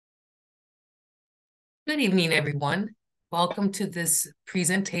Good evening, everyone. Welcome to this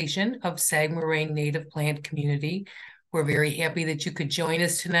presentation of Sag Moraine Native Plant Community. We're very happy that you could join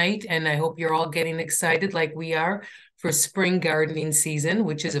us tonight, and I hope you're all getting excited like we are for spring gardening season,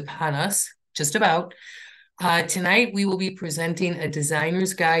 which is upon us, just about. Tonight, we will be presenting a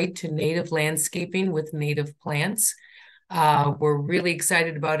designer's guide to native landscaping with native plants. We're really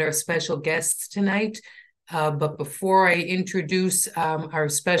excited about our special guests tonight. But before I introduce our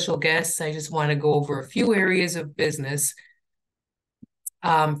special guests, I just want to go over a few areas of business.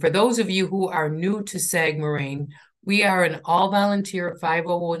 For those of you who are new to Sag Moraine, we are an all-volunteer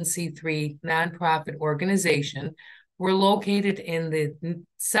 501c3 nonprofit organization. We're located in the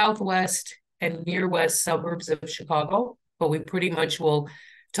southwest and near west suburbs of Chicago, but we pretty much will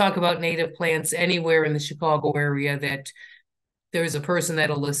talk about native plants anywhere in the Chicago area that there's a person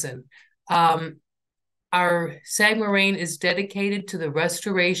that'll listen. Our Sag Moraine is dedicated to the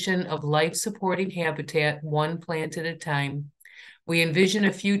restoration of life-supporting habitat one plant at a time. We envision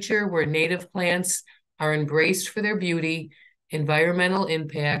a future where native plants are embraced for their beauty, environmental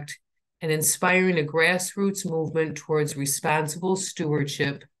impact, and inspiring a grassroots movement towards responsible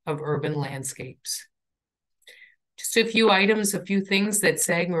stewardship of urban landscapes. Just a few items, a few things that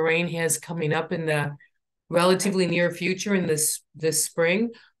Sag Moraine has coming up in the relatively near future in this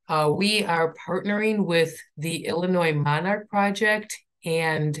spring. We are partnering with the Illinois Monarch Project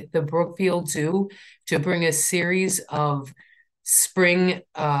and the Brookfield Zoo to bring a series of spring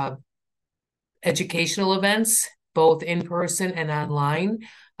educational events, both in person and online.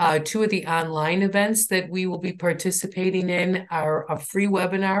 Two of the online events that we will be participating in are a free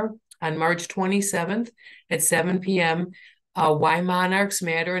webinar on March 27th at 7 p.m., Why Monarchs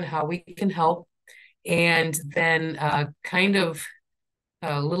Matter and How We Can Help, and then kind of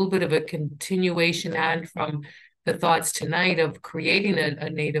a little bit of a continuation on from the thoughts tonight of creating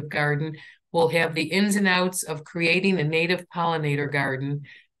a native garden. We'll have the ins and outs of creating a native pollinator garden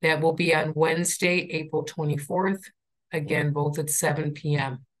that will be on Wednesday, April 24th, again, both at 7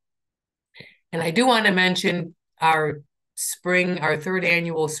 p.m. And I do want to mention our third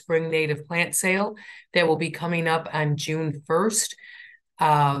annual spring native plant sale that will be coming up on June 1st.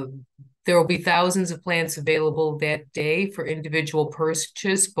 There will be thousands of plants available that day for individual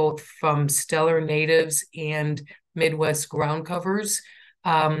purchase, both from stellar natives and Midwest ground covers.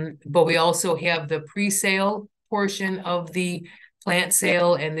 But we also have the pre-sale portion of the plant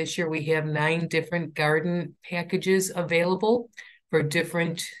sale, and this year we have 9 different garden packages available for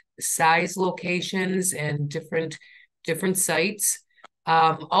different size locations and different sites.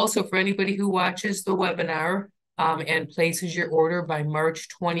 Also, for anybody who watches the webinar, and places your order by March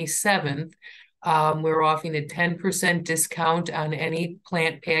 27th, we're offering a 10% discount on any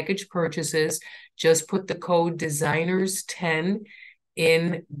plant package purchases. Just put the code designers10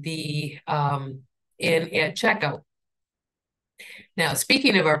 in at checkout. Now,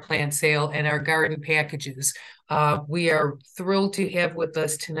 speaking of our plant sale and our garden packages, we are thrilled to have with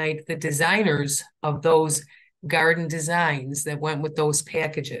us tonight the designers of those garden designs that went with those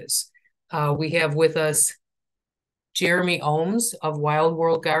packages. We have with us Jeremy Ohmes of Wild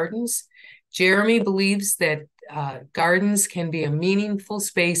World Gardens. Jeremy believes that gardens can be meaningful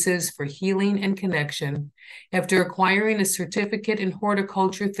spaces for healing and connection. After acquiring a certificate in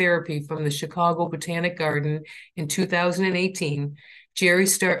horticulture therapy from the Chicago Botanic Garden in 2018,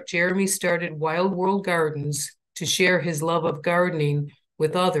 Jeremy started Wild World Gardens to share his love of gardening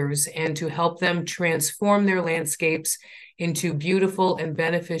with others and to help them transform their landscapes into beautiful and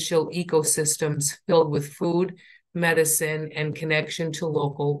beneficial ecosystems filled with food, medicine, and connection to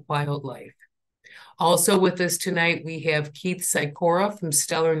local wildlife. Also with us tonight, we have Keith Sykora from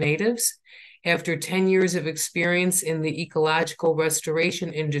Stellar Natives. After 10 years of experience in the ecological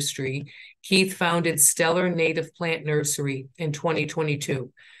restoration industry, Keith founded Stellar Native Plant Nursery in 2022.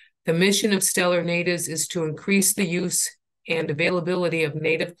 The mission of Stellar Natives is to increase the use and availability of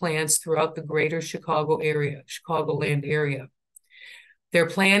native plants throughout the greater Chicagoland area. Their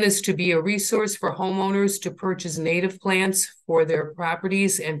plan is to be a resource for homeowners to purchase native plants for their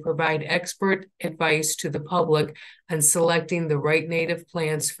properties and provide expert advice to the public on selecting the right native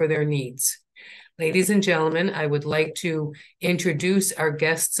plants for their needs. Ladies and gentlemen, I would like to introduce our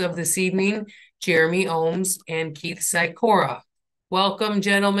guests of this evening, Jeremy Ohmes and Keith Sykora. Welcome,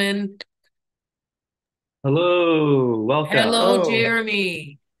 gentlemen. Hello, welcome. Hello,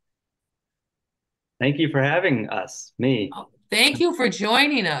 Jeremy. Thank you for having us, me. Thank you for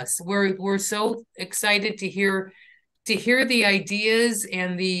joining us. We're so excited to hear the ideas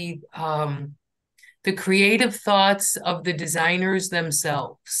and the creative thoughts of the designers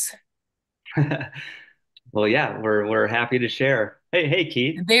themselves. Well, yeah, we're happy to share. Hey,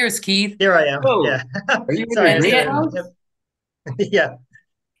 Keith. And there's Keith. Here I am. Oh, Yeah. are you in your Sorry, I And just that greenhouse? yeah.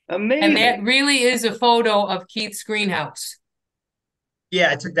 and that Amazing. really is a photo of Keith's greenhouse.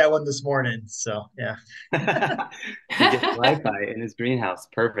 Yeah, I took that one this morning. So yeah. He gets Wi-Fi in his greenhouse.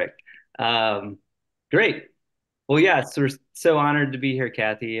 Perfect. Um, Great. Well, yeah, so we're so honored to be here,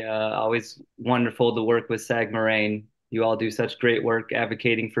 Kathy. Always wonderful to work with Sag Moraine. You all do such great work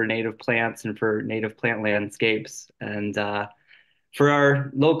advocating for native plants and for native plant landscapes and for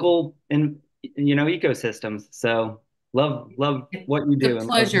our local and ecosystems. So love what you It's a do and love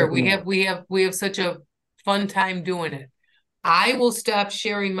pleasure. helping We out. have we have we have such a fun time doing it. I will stop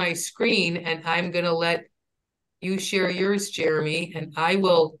sharing my screen and I'm gonna let you share yours, Jeremy, and I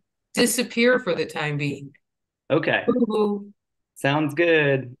will disappear for the time being. Okay, Boo-hoo. sounds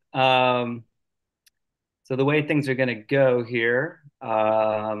good. So the way things are going to go here,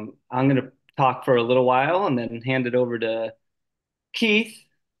 I'm going to talk for a little while and then hand it over to Keith,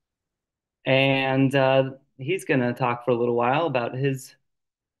 and he's going to talk for a little while about his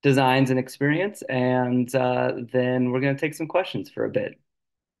designs and experience, and then we're going to take some questions for a bit.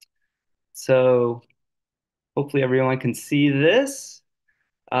 So hopefully everyone can see this.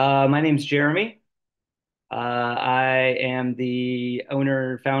 My name's Jeremy. I am the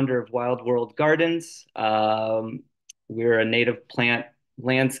owner and founder of Wild World Gardens. We're a native plant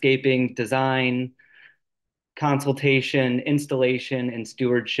landscaping, design, consultation, installation, and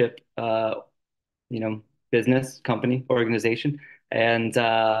stewardship, business, company, organization, and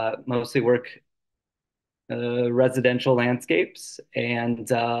mostly work residential landscapes. And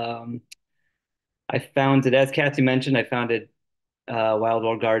I founded, as Kathy mentioned, I founded Wild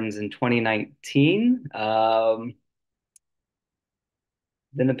World Gardens in 2019.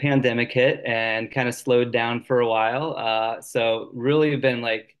 Then the pandemic hit and kind of slowed down for a while. So really have been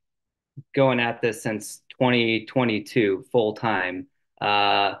like going at this since 2022 full time,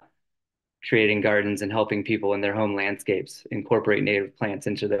 creating gardens and helping people in their home landscapes incorporate native plants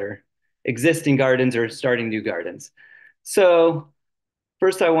into their existing gardens or starting new gardens. So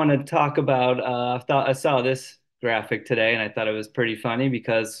first, I want to talk about. I saw this graphic today, and I thought it was pretty funny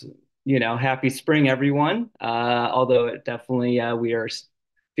because happy spring, everyone. Although it definitely we are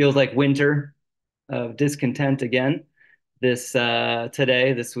feels like winter of discontent again this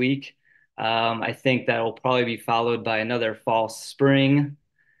week. I think that will probably be followed by another false spring,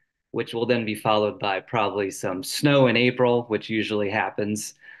 which will then be followed by probably some snow in April, which usually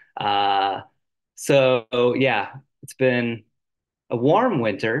happens. Uh, so yeah, it's been a warm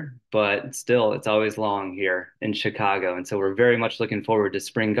winter, but still, it's always long here in Chicago. And so we're very much looking forward to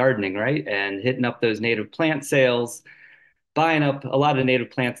spring gardening, right? And hitting up those native plant sales, buying up a lot of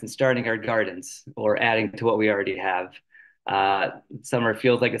native plants and starting our gardens or adding to what we already have. Summer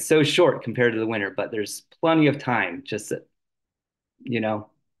feels like it's so short compared to the winter, but there's plenty of time. Just, you know,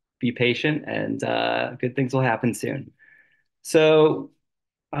 be patient and good things will happen soon. So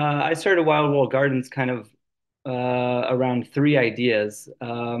I started Wild World Gardens kind of around three ideas.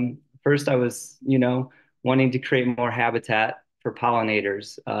 First, I was, wanting to create more habitat for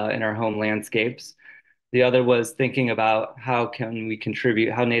pollinators in our home landscapes. The other was thinking about how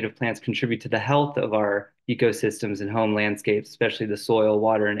native plants contribute to the health of our ecosystems and home landscapes, especially the soil,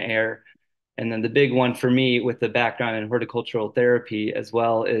 water, and air. And then the big one for me with the background in horticultural therapy as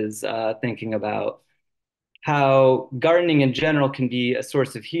well is thinking about how gardening in general can be a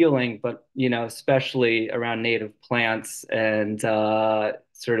source of healing, but especially around native plants and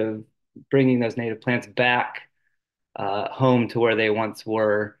sort of bringing those native plants back home to where they once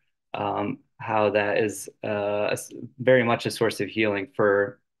were. How that is very much a source of healing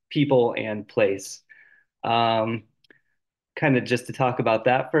for people and place. Um, Kind of just to talk about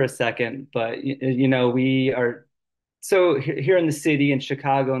that for a second, but we are so here in the city in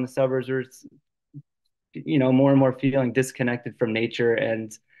Chicago and the suburbs, we're more and more feeling disconnected from nature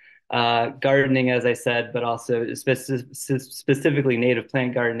and gardening, as I said, but also specifically native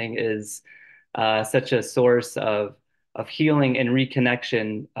plant gardening is such a source of healing and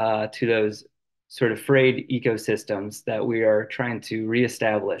reconnection to those sort of frayed ecosystems that we are trying to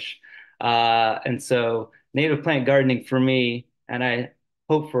reestablish. And so, native plant gardening for me, and I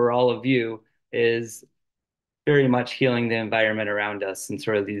hope for all of you, is very much healing the environment around us and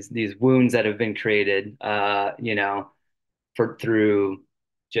sort of these wounds that have been created, for through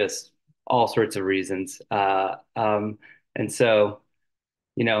just all sorts of reasons. And so,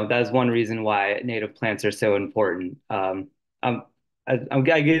 that's one reason why native plants are so important. I'm I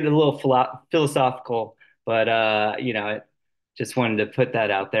get a little philosophical, but I just wanted to put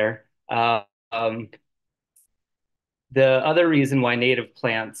that out there. Um, the other reason why native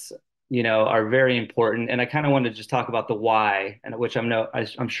plants are very important. And I kind of want to just talk about the why, and which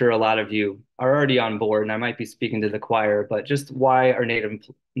I'm sure a lot of you are already on board, and I might be speaking to the choir, but just why are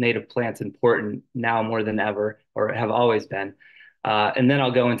native plants important now more than ever, or have always been? And then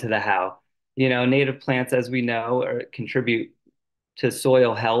I'll go into the how. Native plants, as we know, contribute to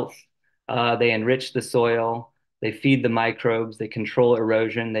soil health. They enrich the soil, they feed the microbes, they control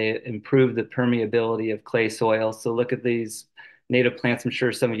erosion, they improve the permeability of clay soil. So look at these native plants. I'm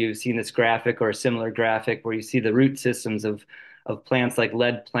sure some of you have seen this graphic or a similar graphic where you see the root systems of plants like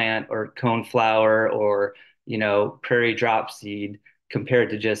lead plant or coneflower or prairie dropseed compared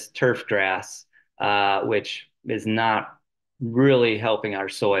to just turf grass, which is not really helping our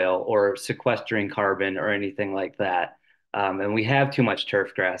soil or sequestering carbon or anything like that. And we have too much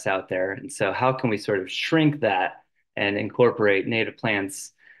turf grass out there. And so, how can we sort of shrink that and incorporate native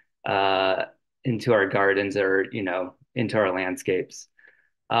plants uh, into our gardens or, into our landscapes?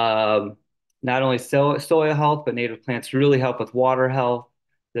 Um, Not only soil health, but native plants really help with water health.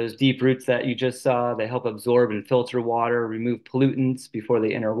 Those deep roots that you just saw, they help absorb and filter water, remove pollutants before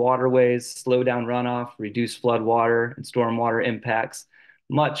they enter waterways, slow down runoff, reduce flood water and stormwater impacts,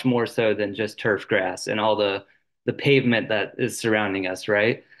 much more so than just turf grass and all the pavement that is surrounding us,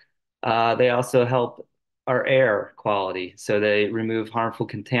 right? They also help our air quality. So they remove harmful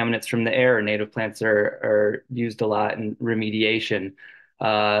contaminants from the air. Native plants are used a lot in remediation.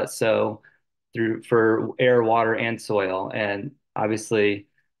 So for air, water, and soil. And obviously,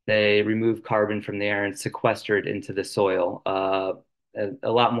 they remove carbon from the air and sequester it into the soil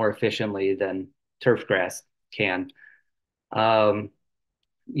a lot more efficiently than turf grass can. Um,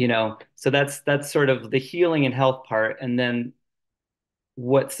 so that's sort of the healing and health part. And then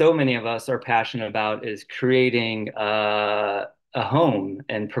what so many of us are passionate about is creating a home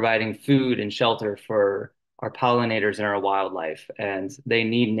and providing food and shelter for our pollinators and our wildlife. And they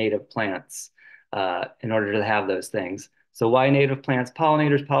need native plants in order to have those things. So why native plants?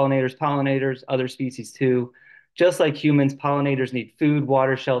 Pollinators, pollinators, pollinators, other species too. Just like humans, pollinators need food,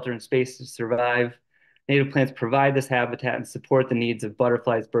 water, shelter, and space to survive. Native plants provide this habitat and support the needs of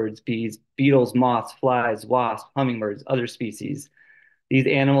butterflies, birds, bees, beetles, moths, flies, wasps, hummingbirds, other species. These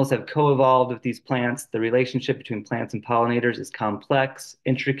animals have co-evolved with these plants. The relationship between plants and pollinators is complex,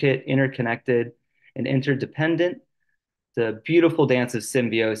 intricate, interconnected, and interdependent. The beautiful dance of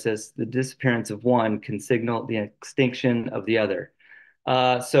symbiosis. The disappearance of one can signal the extinction of the other.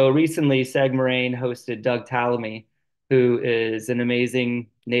 So recently, Sag Moraine hosted Doug Tallamy, who is an amazing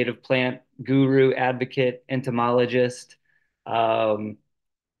native plant guru, advocate, entomologist. Um,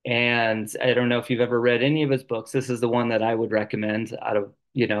 and I don't know if you've ever read any of his books. This is the one that I would recommend out of,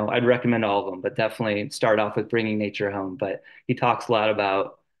 I'd recommend all of them, but definitely start off with Bringing Nature Home. But he talks a lot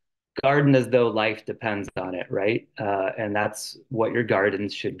about garden as though life depends on it, right? And that's what your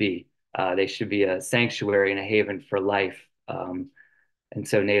gardens should be. They should be a sanctuary and a haven for life. And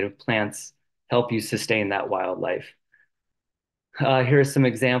so native plants help you sustain that wildlife. Here are some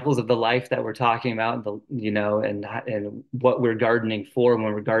examples of the life that we're talking about, and what we're gardening for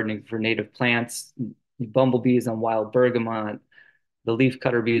when we're gardening for native plants. Bumblebees on wild bergamot, the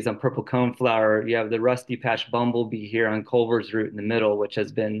leafcutter bees on purple coneflower. You have the rusty patch bumblebee here on Culver's root in the middle, which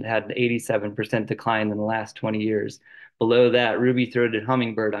had an 87% decline in the last 20 years. Below that, ruby-throated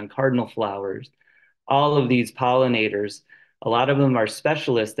hummingbird on cardinal flowers. All of these pollinators, a lot of them are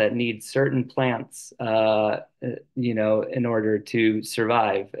specialists that need certain plants, in order to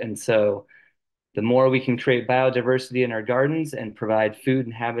survive. And so the more we can create biodiversity in our gardens and provide food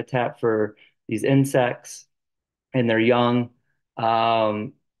and habitat for these insects and their young,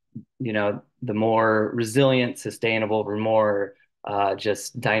 um, the more resilient, sustainable, or more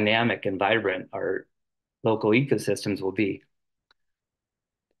just dynamic and vibrant our local ecosystems will be.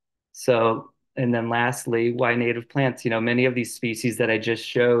 So, and then lastly, why native plants? Many of these species that I just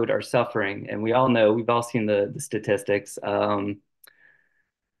showed are suffering, and we all know, we've all seen the statistics.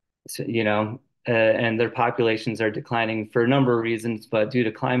 And their populations are declining for a number of reasons, but due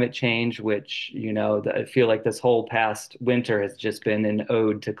to climate change, which, I feel like this whole past winter has just been an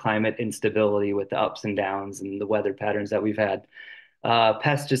ode to climate instability with the ups and downs and the weather patterns that we've had.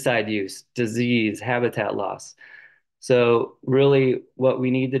 Pesticide use, disease, habitat loss. So really what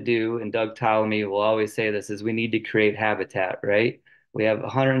we need to do, and Doug Ptolemy will always say this, is we need to create habitat, right? We have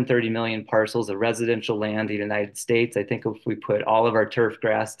 130 million parcels of residential land in the United States. I think if we put all of our turf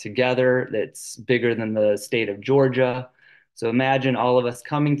grass together, that's bigger than the state of Georgia. So imagine all of us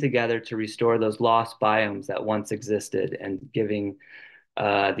coming together to restore those lost biomes that once existed and giving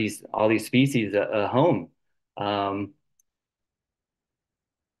all these species a home. Um,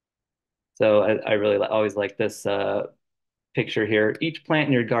 so I really always like this picture here, each plant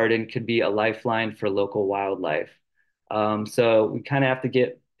in your garden could be a lifeline for local wildlife. So we kind of have to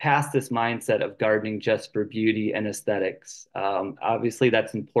get past this mindset of gardening just for beauty and aesthetics. Obviously,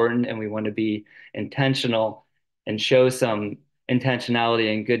 that's important, and we want to be intentional and show some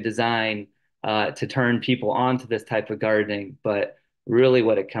intentionality and good design to turn people onto this type of gardening. But really,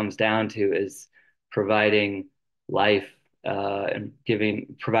 what it comes down to is providing life and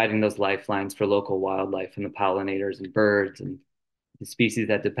providing those lifelines for local wildlife and the pollinators and birds and the species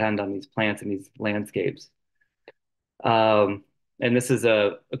that depend on these plants and these landscapes. Um, and this is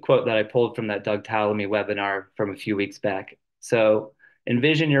a quote that I pulled from that Doug Tallamy webinar from a few weeks back. So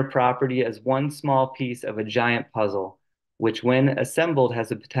envision your property as one small piece of a giant puzzle, which when assembled has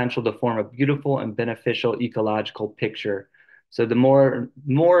the potential to form a beautiful and beneficial ecological picture. So the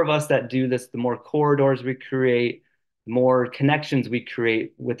more of us that do this, the more corridors we create, more connections we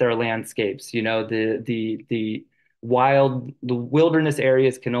create with our landscapes. You know, the wilderness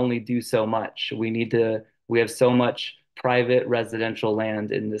areas can only do so much. We have so much private residential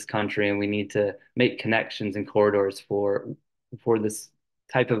land in this country, and we need to make connections and corridors for this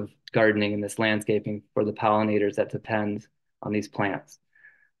type of gardening and this landscaping for the pollinators that depend on these plants.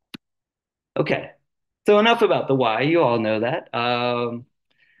 Okay, so enough about the why. You all know that.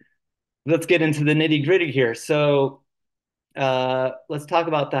 Let's get into the nitty gritty here. So let's talk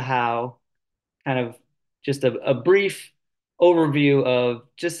about the how, kind of just a brief overview of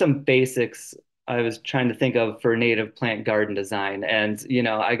just some basics I was trying to think of for native plant garden design. And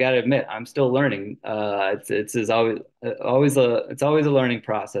I got to admit, I'm still learning. It's always a learning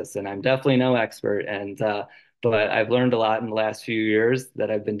process, and I'm definitely no expert. But I've learned a lot in the last few years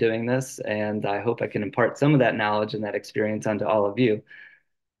that I've been doing this, and I hope I can impart some of that knowledge and that experience onto all of you.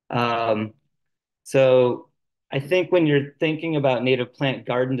 Um, so I think when you're thinking about native plant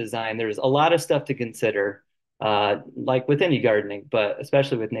garden design, there's a lot of stuff to consider, like with any gardening, but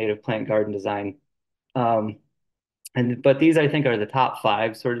especially with native plant garden design. Um, but these I think are the top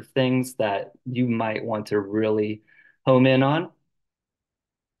five sort of things that you might want to really home in on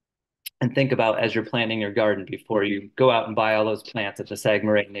and think about as you're planting your garden before you go out and buy all those plants at the Sag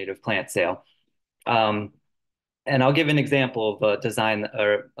Moraine native plant sale. Um, and I'll give an example of a design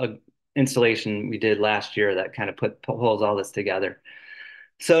or a installation we did last year that kind of pulls all this together.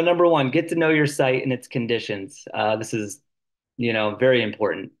 So number one, get to know your site and its conditions. This is, very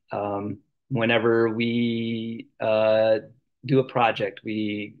important. Whenever we do a project,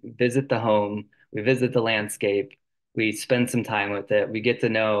 we visit the home, we visit the landscape, we spend some time with it, we get to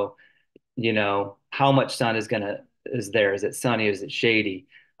know how much sun is there? Is it sunny? Is it shady?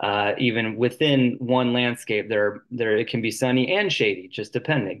 Even within one landscape, there it can be sunny and shady, just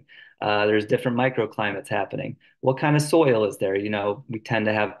depending. There's different microclimates happening. What kind of soil is there? We tend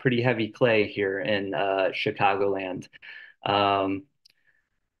to have pretty heavy clay here in Chicagoland. Um,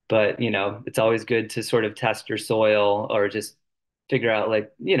 but it's always good to sort of test your soil or just figure out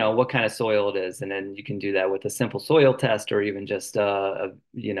like what kind of soil it is, and then you can do that with a simple soil test or even just a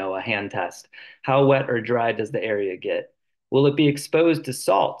hand test. How wet or dry does the area get? Will it be exposed to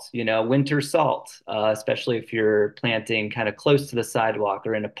salt, winter salt, especially if you're planting kind of close to the sidewalk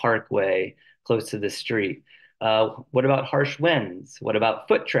or in a parkway close to the street? What about harsh winds? What about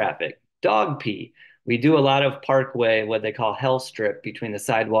foot traffic, dog pee? We do a lot of parkway, what they call hell strip between the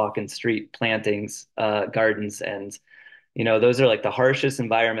sidewalk and street plantings, gardens, and those are like the harshest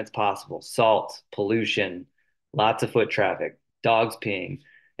environments possible. Salt, pollution, lots of foot traffic, dogs peeing.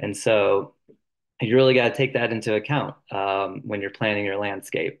 And so you really got to take that into account when you're planning your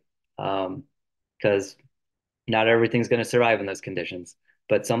landscape, because not everything's going to survive in those conditions,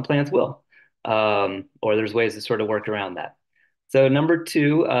 but some plants will. Or there's ways to sort of work around that. So number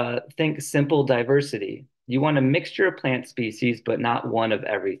two, think simple diversity. You want a mixture of plant species, but not one of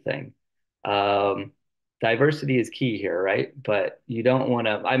everything. Um, Diversity is key here, right? But you don't want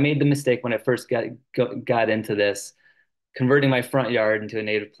to. I made the mistake when I first got into this, converting my front yard into a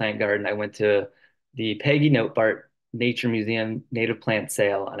native plant garden. I went to the Peggy Notebart Nature Museum native plant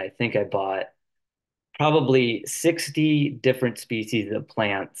sale, and I think I bought probably 60 different species of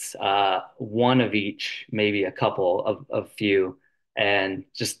plants, one of each, maybe a couple of few, and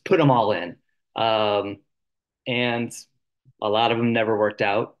just put them all in. Um, and a lot of them never worked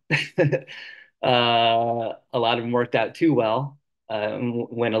out. A lot of them worked out too well,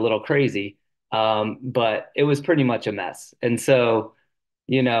 went a little crazy. But it was pretty much a mess. And so,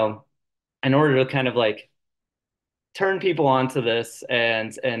 you know, in order to kind of like turn people onto this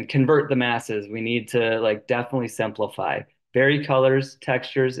and convert the masses, we need to like definitely simplify. Vary colors,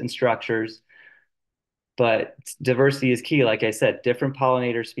 textures, and structures, but diversity is key. Like I said, different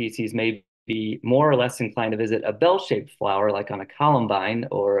pollinator species may be more or less inclined to visit a bell-shaped flower like on a columbine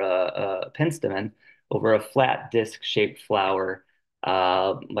or a penstemon over a flat disc-shaped flower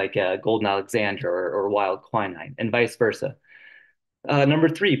like a golden alexandra or wild quinine, and vice versa. Number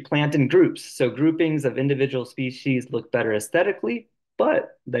three, plant in groups. So groupings of individual species look better aesthetically,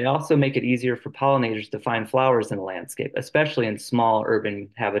 but they also make it easier for pollinators to find flowers in the landscape, especially in small urban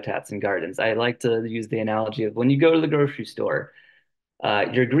habitats and gardens. I like to use the analogy of when you go to the grocery store,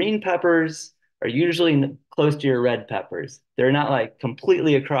 your green peppers are usually close to your red peppers. They're not like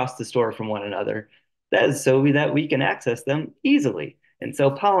completely across the store from one another. That is so that we can access them easily. And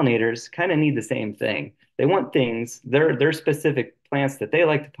so pollinators kind of need the same thing. They want things, their specific plants that they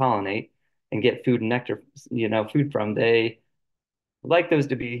like to pollinate and get food and nectar, food from. They like those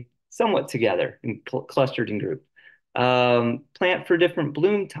to be somewhat together and clustered in group. Plant for different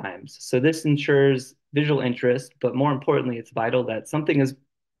bloom times. So this ensures visual interest, but more importantly, it's vital that something is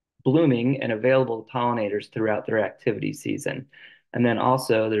blooming and available to pollinators throughout their activity season. And then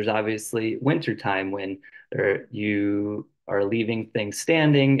also there's obviously winter time when you are leaving things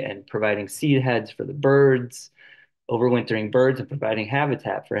standing and providing seed heads for the birds, overwintering birds, and providing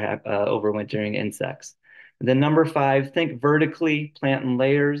habitat for overwintering insects. And then number five, think vertically, plant in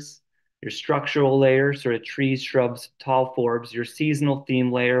layers. Your structural layer, sort of trees, shrubs, tall forbs. Your seasonal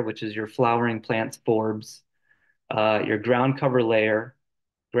theme layer, which is your flowering plants, forbs. Your ground cover layer,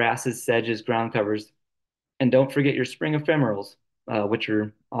 grasses, sedges, ground covers. And don't forget your spring ephemerals, which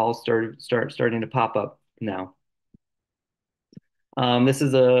are all starting to pop up now. This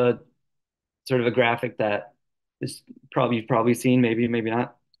is a sort of a graphic that is you've probably seen, maybe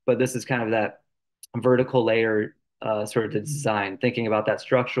not, but this is kind of that vertical layer sort of design, thinking about that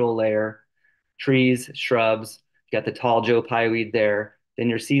structural layer, trees, shrubs, you got the tall Joe Pye weed there, then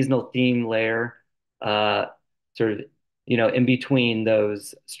your seasonal theme layer, uh, sort of, in between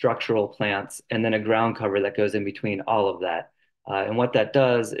those structural plants, and then a ground cover that goes in between all of that. And what that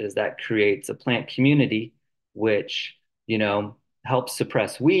does is that creates a plant community, which, helps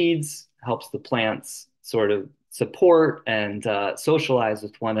suppress weeds, helps the plants sort of support and socialize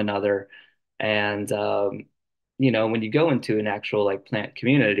with one another. And, when you go into an actual like plant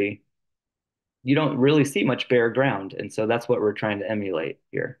community, you don't really see much bare ground. And so that's what we're trying to emulate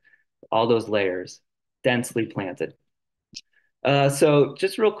here. All those layers densely planted. So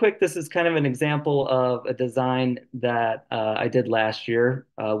just real quick, this is kind of an example of a design that I did last year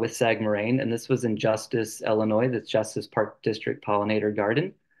with Sag Moraine, and this was in Justice, Illinois, the Justice Park District Pollinator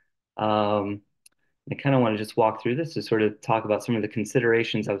Garden. Um, I kind of want to just walk through this to sort of talk about some of the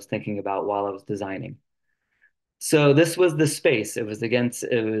considerations I was thinking about while I was designing. So this was the space. It was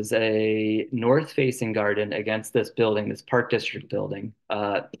a north-facing garden against this building, this Park District building,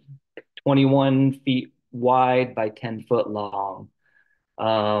 21 feet wide by 10-foot long.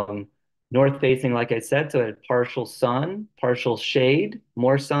 Um, North facing, like I said, so it had partial sun, partial shade,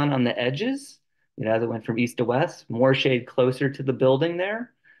 more sun on the edges, as it went from east to west, more shade closer to the building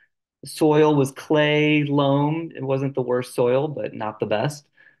there. The soil was clay, loam. It wasn't the worst soil, but not the best.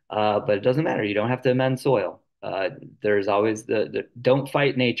 But it doesn't matter. You don't have to amend soil. There's always don't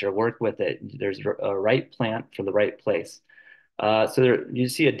fight nature, work with it. There's a right plant for the right place. So you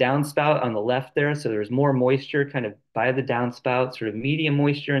see a downspout on the left there. So there's more moisture kind of by the downspout, sort of medium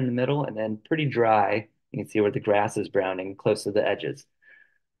moisture in the middle, and then pretty dry. You can see where the grass is browning close to the edges.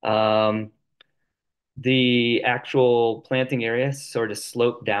 Um, the actual planting area sort of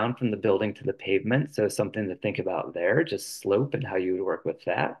sloped down from the building to the pavement. So something to think about there, just slope and how you would work with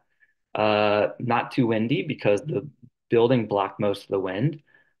that. Not too windy because the building blocked most of the wind.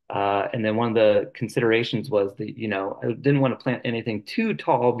 And then one of the considerations was that, I didn't want to plant anything too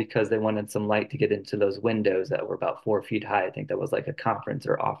tall because they wanted some light to get into those windows that were about 4 feet high. I think that was like a conference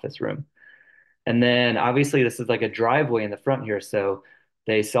or office room. And then obviously this is like a driveway in the front here. So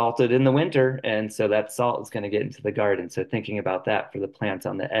they salted in the winter. And so that salt is going to get into the garden. So thinking about that for the plants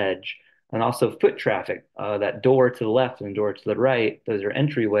on the edge. And also foot traffic, that door to the left and door to the right, those are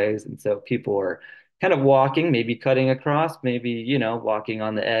entryways. And so people are kind of walking, maybe cutting across, maybe, walking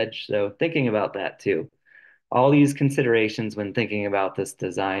on the edge. So thinking about that too. All these considerations when thinking about this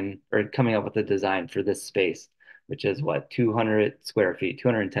design or coming up with a design for this space, which is what, 200 square feet,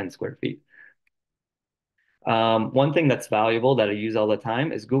 210 square feet. One thing that's valuable that I use all the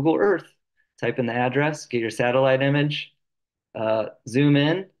time is Google Earth. Type in the address, get your satellite image, zoom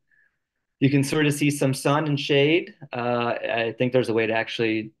in. You can sort of see some sun and shade. I think there's a way to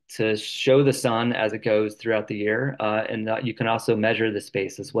actually to show the sun as it goes throughout the year. And you can also measure the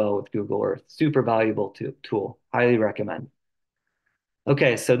space as well with Google Earth. Super valuable tool. Highly recommend.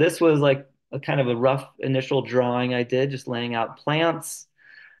 Okay, so this was like a kind of a rough initial drawing I did, just laying out plants.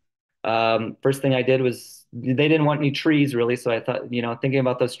 First thing I did was they didn't want any trees really, so I thought, thinking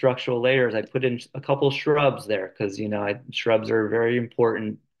about those structural layers, I put in a couple shrubs there because, shrubs are very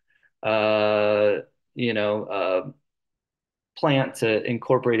important, uh, you know, uh, plant to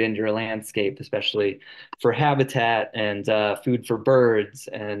incorporate into your landscape, especially for habitat and food for birds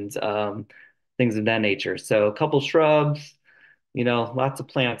and things of that nature. So a couple shrubs, lots of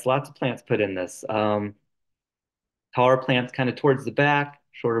plants put in this. Taller plants kind of towards the back,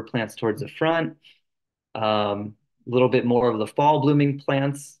 shorter plants towards the front. A little bit more of the fall blooming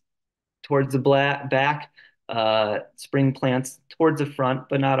plants towards the back, spring plants towards the front,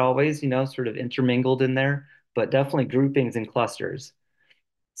 but not always, sort of intermingled in there, but definitely groupings and clusters.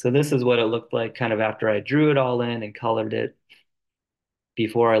 So this is what it looked like kind of after I drew it all in and colored it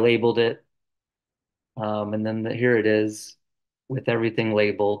before I labeled it. And then here it is with everything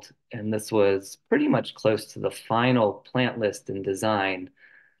labeled. And this was pretty much close to the final plant list and design.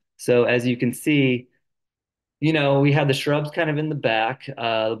 So as you can see, we had the shrubs kind of in the back,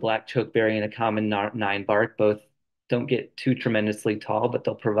 the black chokeberry and a common nine bark. Both don't get too tremendously tall, but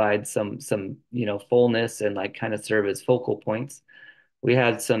they'll provide some fullness and like kind of serve as focal points. We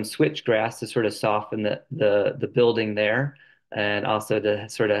had some switchgrass to sort of soften the building there, and also to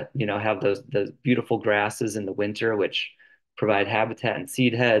sort of have those beautiful grasses in the winter, which provide habitat and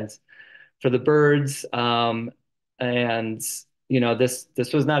seed heads for the birds. And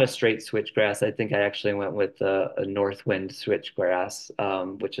this was not a straight switchgrass. I think I actually went with a north wind switchgrass,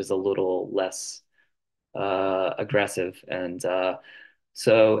 which is a little less aggressive. And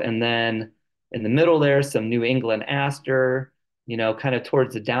then in the middle there, some New England aster, kind of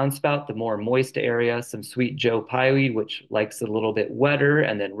towards the downspout, the more moist area, some sweet Joe pyeweed, which likes it a little bit wetter.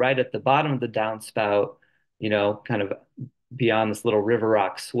 And then right at the bottom of the downspout, kind of beyond this little river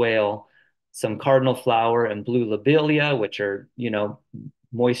rock swale, some cardinal flower and blue lobelia, which are,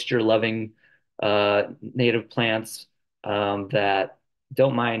 moisture loving native plants that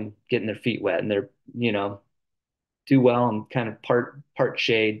don't mind getting their feet wet. And they're, do well and kind of part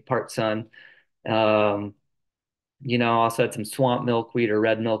shade, part sun. Um, also had some swamp milkweed or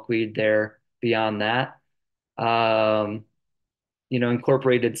red milkweed there beyond that. Um,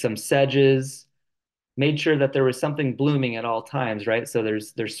 incorporated some sedges, made sure that there was something blooming at all times, right? So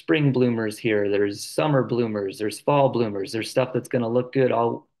there's spring bloomers here, there's summer bloomers, there's fall bloomers, there's stuff that's going to look good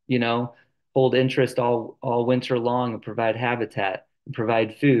all, hold interest all winter long and provide habitat and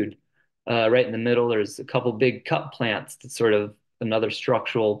provide food. Right in the middle, there's a couple big cup plants that's sort of another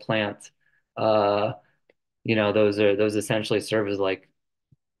structural plant. Uh, those essentially serve as like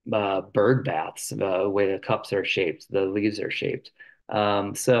bird baths, the way the cups are shaped, the leaves are shaped.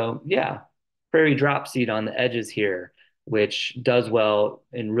 So yeah, prairie drop seed on the edges here, which does well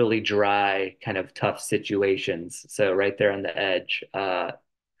in really dry, kind of tough situations. So right there on the edge,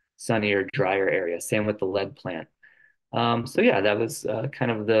 sunnier, drier area. Same with the lead plant. So yeah, that was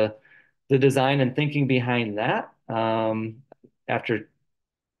kind of the design and thinking behind that. After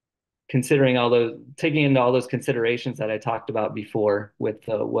considering all those, taking into all those considerations that I talked about before with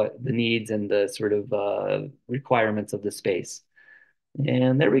what the needs and the sort of requirements of the space.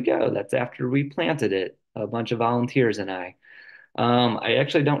 And there we go. That's after we planted it, a bunch of volunteers and I. I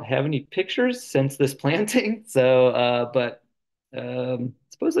actually don't have any pictures since this planting, so but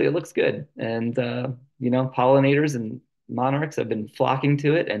supposedly it looks good. And pollinators and monarchs have been flocking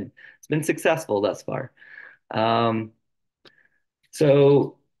to it, and it's been successful thus far. Um,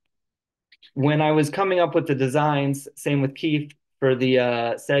 so when I was coming up with the designs, same with Keith for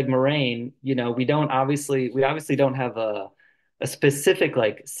the Sag Moraine, we obviously don't have a specific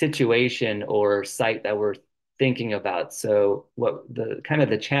like situation or site that we're thinking about. So what the kind of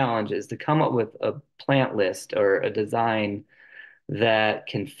the challenge is to come up with a plant list or a design that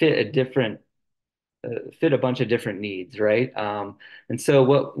can fit a bunch of different needs, right? And so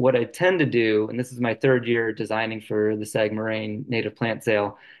what I tend to do, and this is my third year designing for the Sag Moraine native plant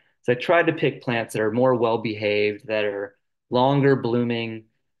sale, is I try to pick plants that are more well behaved, that are longer blooming,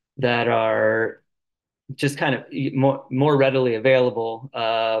 that are just kind of more readily available,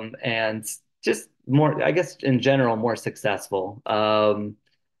 and just more, I guess, in general, more successful.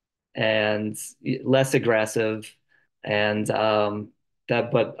 And less aggressive and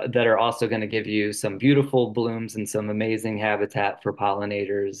that are also going to give you some beautiful blooms and some amazing habitat for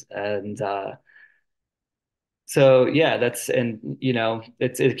pollinators and so yeah,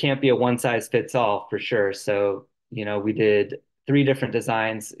 it can't be a one size fits all for sure. So, we did three different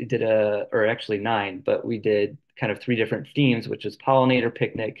designs. We did or actually nine, but we did kind of three different themes, which was pollinator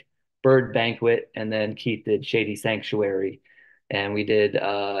picnic, bird banquet, and then Keith did shady sanctuary. And we did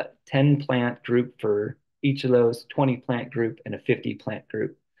 10 plant group for each of those, 20 plant group and a 50 plant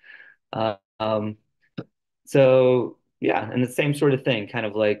group. Um, so yeah, and the same sort of thing, kind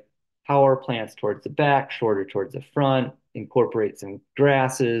of like power plants towards the back, shorter towards the front, incorporate some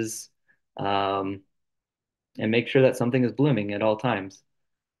grasses, um, and make sure that something is blooming at all times.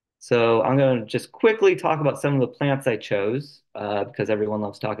 So I'm going to just quickly talk about some of the plants I chose because everyone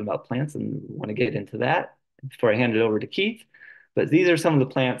loves talking about plants and want to get into that before I hand it over to Keith. But these are some of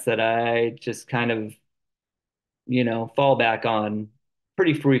the plants that I just kind of, fall back on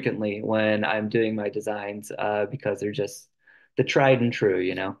pretty frequently when I'm doing my designs because they're just the tried and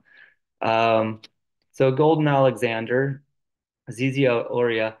true. Um, so Golden Alexander, Zizia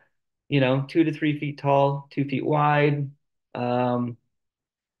aurea, 2 to 3 feet tall, 2 feet wide. Um,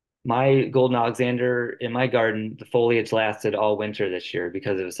 my golden Alexander in my garden, the foliage lasted all winter this year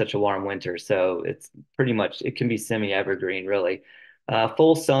because it was such a warm winter. So it's pretty much, it can be semi-evergreen, really.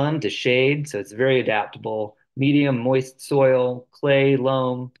 Full sun to shade, so it's very adaptable. Medium moist soil, clay,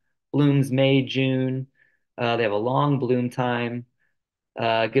 loam, blooms May, June. They have a long bloom time.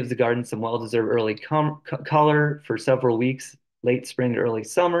 Gives the garden some well-deserved early color for several weeks, late spring to early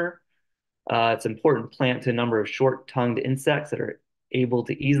summer. It's an important plant to a number of short-tongued insects that are able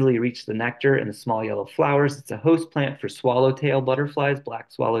to easily reach the nectar in the small yellow flowers. It's a host plant for swallowtail butterflies,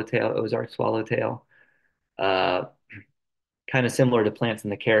 black swallowtail, Ozark swallowtail, uh, kind of similar to plants in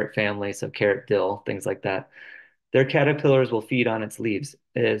the carrot family, so carrot dill, things like that. Their caterpillars will feed on its leaves.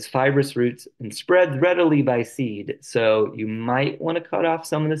 It has fibrous roots and spreads readily by seed. So you might want to cut off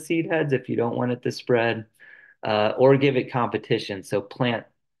some of the seed heads if you don't want it to spread, or give it competition. So plant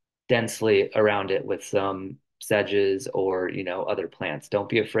densely around it with some sedges or other plants. Don't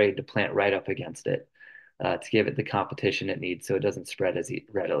be afraid to plant right up against it to give it the competition it needs so it doesn't spread as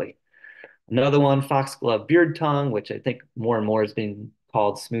readily. Another one, foxglove beard tongue, which I think more and more is being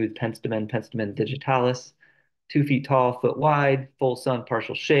called smooth penstemon digitalis. 2 feet tall, foot wide, full sun,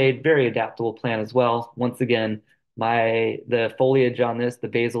 partial shade, very adaptable plant as well. Once again, the foliage on this, the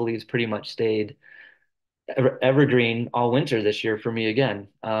basal leaves pretty much stayed evergreen all winter this year for me again.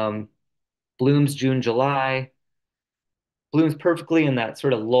 Blooms June, July, blooms perfectly in that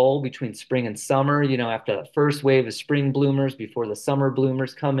sort of lull between spring and summer, after the first wave of spring bloomers before the summer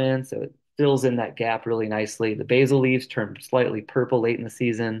bloomers come in. So it fills in that gap really nicely. The basal leaves turn slightly purple late in the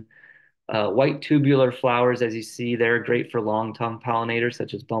season. White tubular flowers, as you see, they're great for long tongue pollinators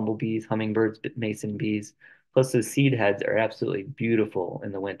such as bumblebees, hummingbirds, mason bees. Plus, the seed heads are absolutely beautiful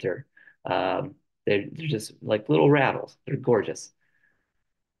in the winter. They're just like little rattles. They're gorgeous.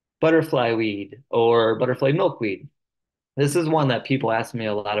 Butterfly weed or butterfly milkweed. This is one that people ask me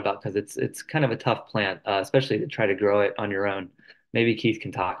a lot about because it's kind of a tough plant, especially to try to grow it on your own. Maybe Keith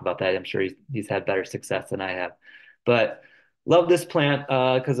can talk about that. I'm sure he's had better success than I have. But love this plant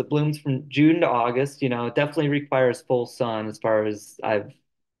because it blooms from June to August. It definitely requires full sun as far as I've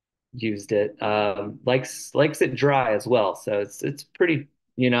used it. Likes it dry as well, so it's pretty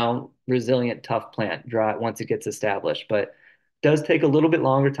resilient, tough plant. Dry once it gets established, but does take a little bit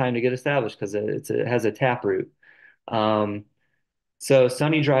longer time to get established because it has a tap root. Um, so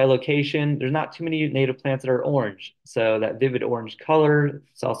sunny, dry location. There's not too many native plants that are orange. So that vivid orange color,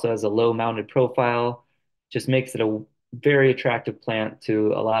 it also has a low mounded profile, just makes it a very attractive plant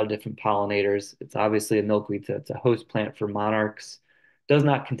to a lot of different pollinators. It's obviously a milkweed, so it's a host plant for monarchs. Does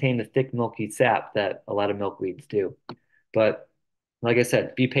not contain the thick milky sap that a lot of milkweeds do. But like I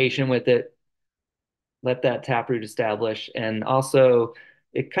said, be patient with it, let that taproot establish. And also,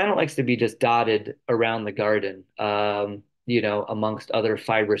 it kind of likes to be just dotted around the garden, amongst other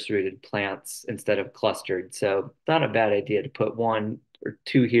fibrous rooted plants instead of clustered. So, not a bad idea to put one or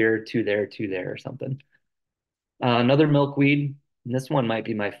two here, two there, or something. Another milkweed, and this one might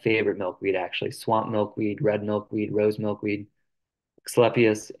be my favorite milkweed actually, swamp milkweed, red milkweed, rose milkweed,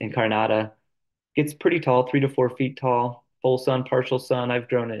 Asclepias incarnata. Gets pretty tall, 3 to 4 feet tall, full sun, partial sun. I've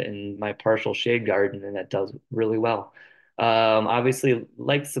grown it in my partial shade garden, and that does really well. Obviously,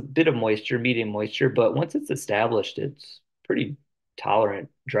 likes a bit of moisture, medium moisture, but once it's established, it's pretty tolerant,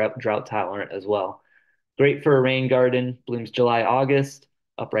 drought tolerant as well. Great for a rain garden. Blooms July, August.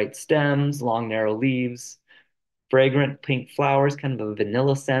 Upright stems, long, narrow leaves, fragrant pink flowers, kind of a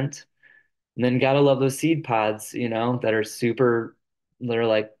vanilla scent. And then gotta love those seed pods, that are super, they're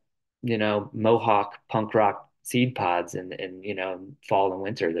like, Mohawk punk rock seed pods in fall and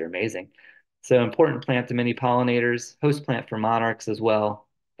winter. They're amazing. So important plant to many pollinators, host plant for monarchs as well,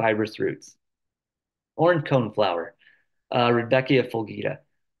 fibrous roots. Orange coneflower, Rudbeckia fulgida.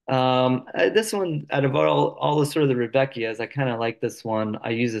 This one, out of all the sort of the Rudbeckias, I kind of like this one. I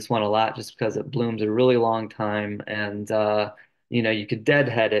use this one a lot just because it blooms a really long time, and you could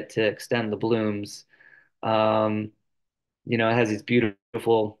deadhead it to extend the blooms. Um, it has these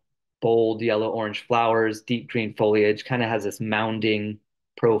beautiful bold yellow-orange flowers, deep green foliage, kind of has this mounding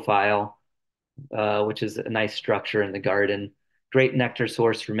profile, which is a nice structure in the garden. Great nectar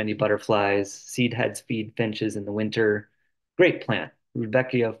source for many butterflies. Seed heads feed finches in the winter. Great plant,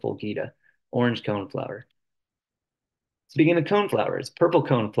 Rudbeckia fulgida, orange coneflower. Speaking of coneflowers, purple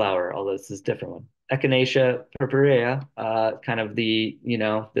coneflower, although this is a different one. Echinacea purpurea, kind of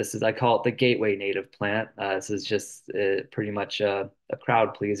this is, I call it the gateway native plant. This is just pretty much a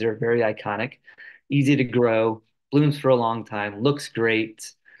crowd pleaser, very iconic, easy to grow, blooms for a long time, looks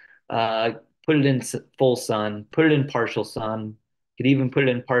great. Uh, put it in full sun, put it in partial sun, could even put it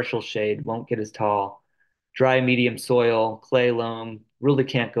in partial shade, won't get as tall. Dry medium soil, clay loam, really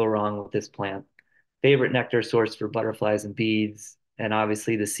can't go wrong with this plant. Favorite nectar source for butterflies and bees, and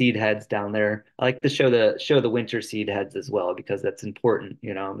obviously the seed heads down there. I like to show the winter seed heads as well because that's important.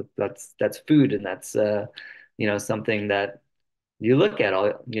 That's food, and that's something that you look at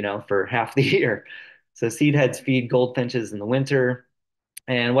all for half the year. So seed heads feed goldfinches in the winter.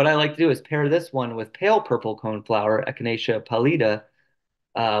 And what I like to do is pair this one with pale purple coneflower, Echinacea pallida,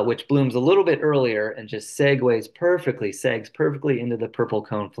 which blooms a little bit earlier and just sags perfectly into the purple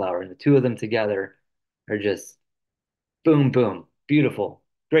coneflower. And the two of them together are just boom, boom, beautiful,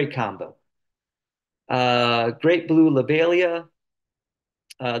 great combo. Great blue lobelia.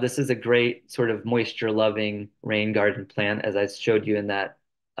 This is a great sort of moisture loving rain garden plant. As I showed you in that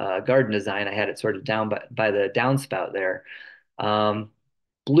garden design, I had it sort of down by the downspout there. Um,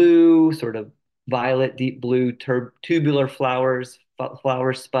 Blue, sort of violet, deep blue, tubular flowers,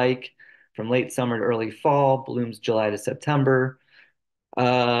 flower spike from late summer to early fall, blooms July to September.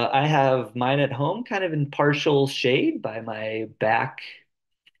 I have mine at home kind of in partial shade by my back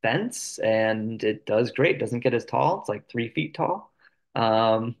fence, and it does great. Doesn't get as tall. It's like 3 feet tall,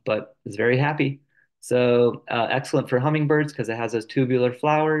 but it's very happy. So excellent for hummingbirds because it has those tubular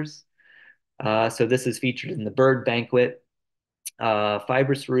flowers. So this is featured in the bird banquet.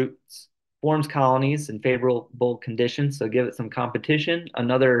 Fibrous roots, forms colonies in favorable conditions, so give it some competition.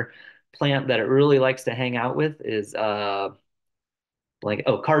 Another plant that it really likes to hang out with is cardinal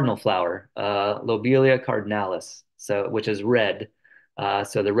flower, Lobelia cardinalis, so which is red.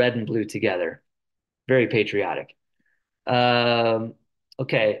 So the red and blue together. Very patriotic. Um,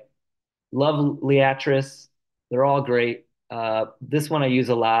 okay, love Liatris. They're all great. This one I use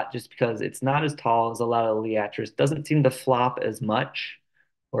a lot just because it's not as tall as a lot of Liatris. Doesn't seem to flop as much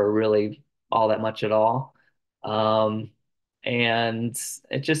or really all that much at all. Um, and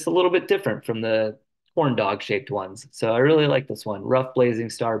it's just a little bit different from the corn dog shaped ones. So I really like this one. Rough blazing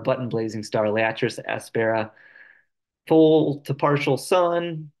star, button blazing star, Liatris aspera, full to partial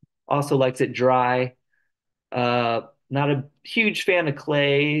sun. Also likes it dry. Not a huge fan of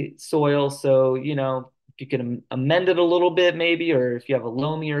clay soil, so if you can amend it a little bit, maybe, or if you have a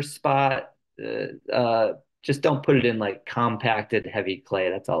loamier spot, just don't put it in like compacted heavy clay.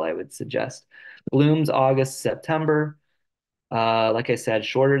 That's all I would suggest. Blooms August, September. Like I said,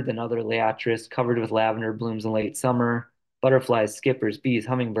 shorter than other Liatris, covered with lavender, blooms in late summer. Butterflies, skippers, bees,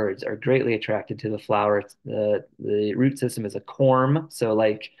 hummingbirds are greatly attracted to the flower. The root system is a corm, so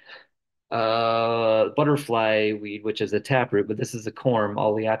like butterfly weed, which is a taproot, but this is a corm.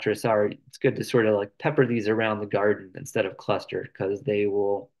 All Liatris are. It's good to sort of like pepper these around the garden instead of cluster because they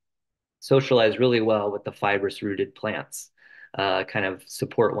will socialize really well with the fibrous rooted plants, kind of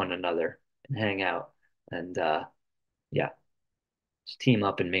support one another and hang out. And yeah, just team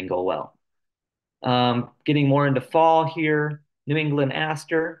up and mingle well. Getting more into fall here, New England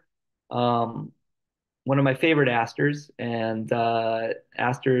aster. Um, One of my favorite asters, and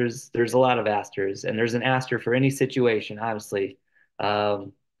asters, there's a lot of asters, and there's an aster for any situation, obviously. I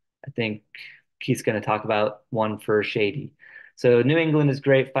think Keith's going to talk about one for shady. So New England is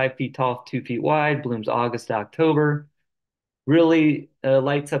great, 5 feet tall, 2 feet wide, blooms August to October. Really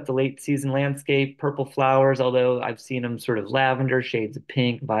lights up the late season landscape, purple flowers, although I've seen them sort of lavender, shades of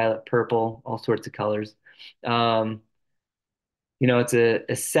pink, violet, purple, all sorts of colors. Um, it's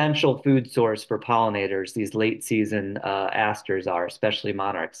a essential food source for pollinators. These late season asters are, especially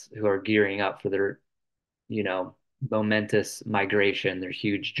monarchs, who are gearing up for their, you know, momentous migration, their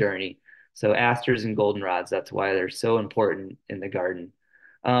huge journey. So asters and goldenrods, that's why they're so important in the garden.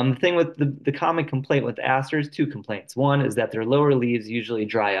 The thing with the common complaint with asters, two complaints. One is that their lower leaves usually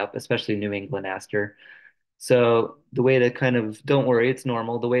dry up, especially New England aster. So the way to kind of, don't worry, it's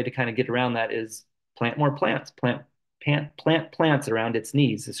normal. The way to kind of get around that is plant more plants, plant plants around its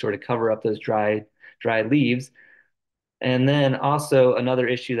knees to sort of cover up those dry leaves. And then also another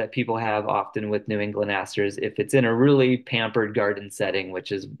issue that people have often with New England asters, if it's in a really pampered garden setting,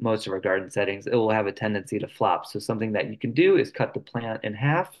 which is most of our garden settings, it will have a tendency to flop. So something that you can do is cut the plant in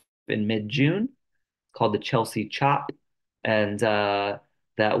half in mid-June called the Chelsea Chop, and that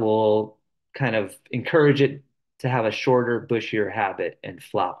will kind of encourage it to have a shorter, bushier habit and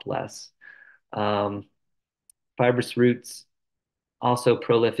flop less. Um, Fibrous roots, also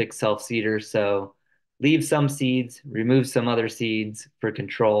prolific self-seeder, so leave some seeds, remove some other seeds for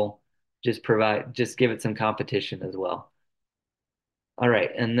control. Just give it some competition as well. All right,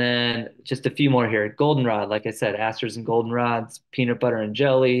 and then just a few more here. Goldenrod, like I said, asters and goldenrods, peanut butter and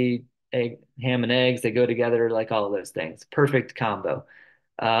jelly, egg, ham and eggs, they go together like all of those things. Perfect combo.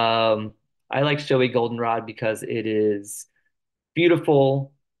 Um, I like showy goldenrod because it is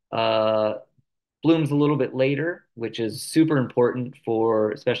beautiful, blooms a little bit later, which is super important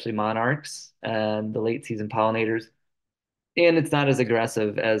for especially monarchs and the late season pollinators. And it's not as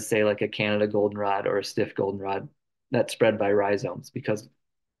aggressive as, say, like a Canada goldenrod or a stiff goldenrod that's spread by rhizomes because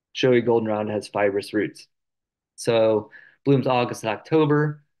showy goldenrod has fibrous roots. So blooms August and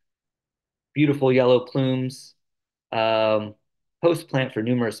October, beautiful yellow plumes, um, host plant for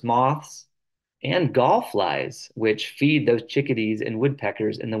numerous moths and gallflies, which feed those chickadees and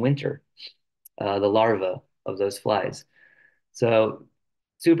woodpeckers in the winter, the larvae of those flies. So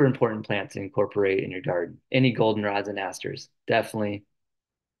super important plant to incorporate in your garden. Any goldenrods and asters, definitely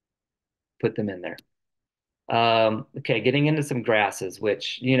put them in there. Okay, getting into some grasses,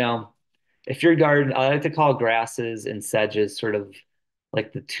 which, if your garden, I like to call grasses and sedges sort of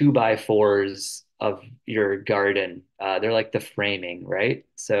like the two by fours of your garden. They're like the framing, right?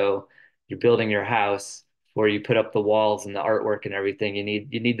 So you're building your house where you put up the walls and the artwork and everything. You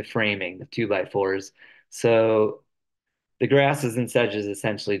need the framing, the two by fours. So the grasses and sedges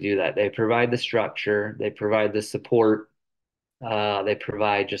essentially do that. They provide the structure, they provide the support, they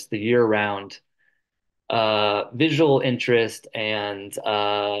provide just the year-round visual interest and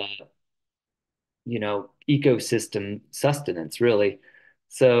ecosystem sustenance, really.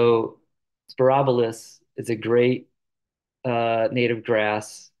 So Sporobolus is a great native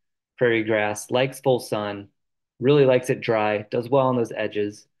grass, prairie grass, likes full sun, really likes it dry, does well on those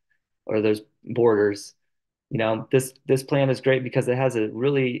edges or those borders. This plant is great because it has a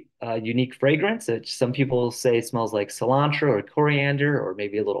really unique fragrance. Some people say smells like cilantro or coriander or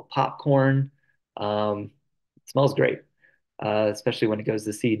maybe a little popcorn. It smells great, especially when it goes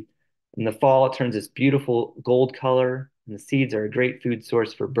to seed. In the fall, it turns this beautiful gold color, and the seeds are a great food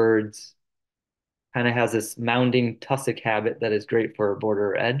source for birds. Kind of has this mounding tussock habit that is great for a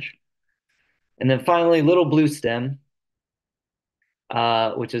border or edge. And then finally, little blue stem,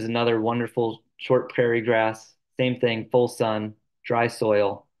 which is another wonderful short prairie grass. Same thing, full sun, dry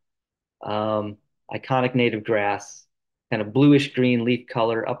soil, um, iconic native grass, kind of bluish green leaf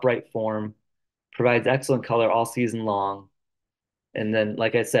color, upright form, provides excellent color all season long. And then,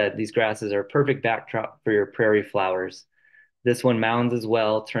 like I said, these grasses are a perfect backdrop for your prairie flowers. This one mounds as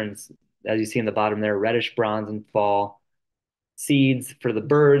well, turns, as you see in the bottom there, reddish bronze in fall. Seeds for the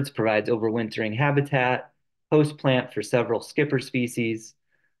birds, provides overwintering habitat, host plant for several skipper species.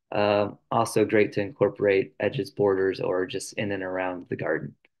 Also great to incorporate edges, borders, or just in and around the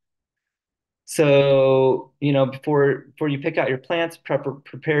garden. So, before you pick out your plants,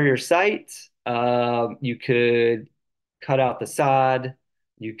 prepare your site. You could cut out the sod.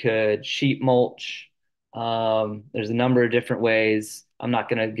 You could sheet mulch. There's a number of different ways. I'm not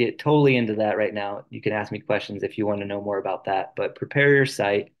going to get totally into that right now. You can ask me questions if you want to know more about that. But prepare your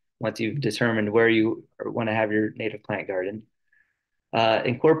site once you've determined where you want to have your native plant garden.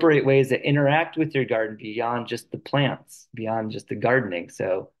 Incorporate ways that interact with your garden beyond just the plants, beyond just the gardening.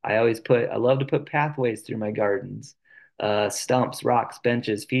 So I love to put pathways through my gardens, stumps, rocks,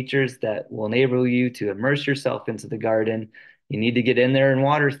 benches, features that will enable you to immerse yourself into the garden. You need to get in there and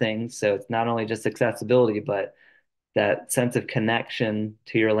water things. So it's not only just accessibility, but that sense of connection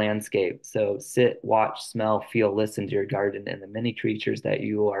to your landscape. So sit, watch, smell, feel, listen to your garden and the many creatures that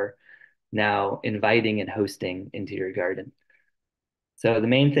you are now inviting and hosting into your garden. So the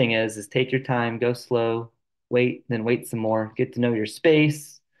main thing is take your time, go slow, wait, then wait some more, get to know your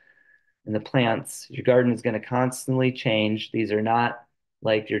space and the plants. Your garden is going to constantly change. These are not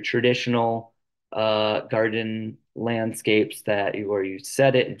like your traditional garden landscapes where you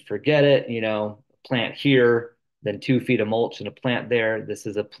set it and forget it, plant here, then 2 feet of mulch and a plant there. This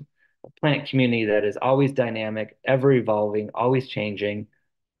is a plant community that is always dynamic, ever evolving, always changing,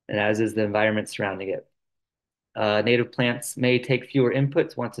 and as is the environment surrounding it. Native plants may take fewer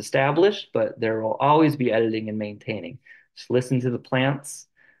inputs once established, but there will always be editing and maintaining. Just listen to the plants.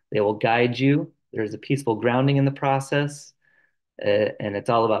 They will guide you. There's a peaceful grounding in the process, and it's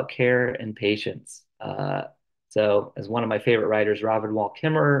all about care and patience. So, as one of my favorite writers, Robin Wall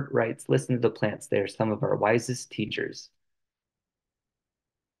Kimmerer, writes, listen to the plants. They are some of our wisest teachers.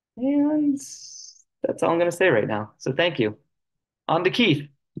 And that's all I'm going to say right now. So thank you. On to Keith.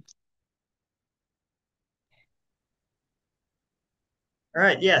 All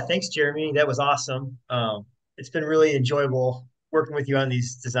right. Yeah. Thanks, Jeremy. That was awesome. It's been really enjoyable working with you on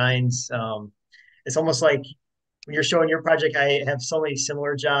these designs. It's almost like when you're showing your project, I have so many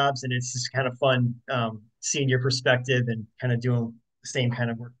similar jobs, and it's just kind of fun seeing your perspective and kind of doing the same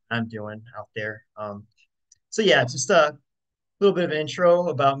kind of work I'm doing out there. So yeah, just a little bit of an intro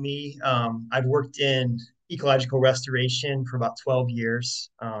about me. I've worked in ecological restoration for about 12 years.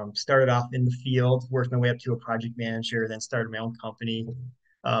 Started off in the field, worked my way up to a project manager, then started my own company.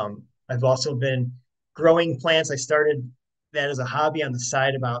 I've also been growing plants. I started that as a hobby on the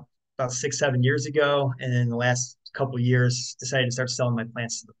side about 6, 7 years ago, and then the last couple of years decided to start selling my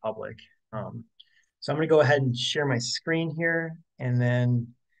plants to the public. Um, so I'm going to go ahead and share my screen here, and then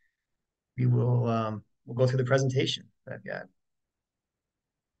we'll go through the presentation that I've got.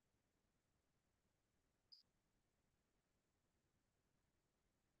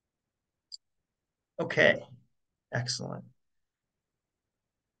 Okay, excellent.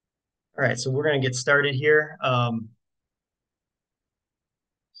 All right, so we're going to get started here. There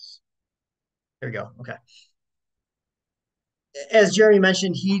we go. Okay. As Jeremy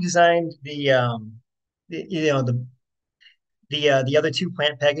mentioned, he designed the you know the other two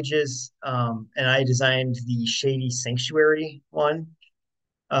plant packages, and I designed the Shady Sanctuary one.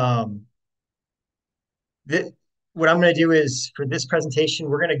 Um, the, what I'm going to do is for this presentation,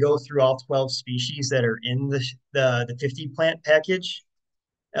 we're going to go through all 12 species that are in the 50 plant package,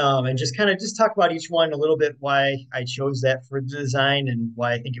 and just kind of just talk about each one a little bit, why I chose that for the design and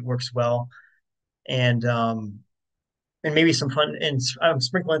why I think it works well, and and maybe some fun and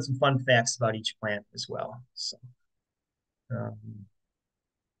sprinkle in some fun facts about each plant as well. So. Um,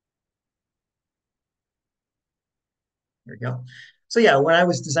 There we go. So yeah, when I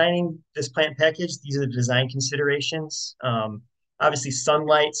was designing this plant package, these are the design considerations. Obviously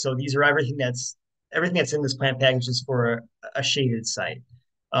sunlight. So these are everything that's in this plant package is for a shaded site.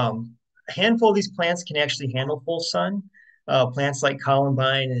 A handful of these plants can actually handle full sun. Plants like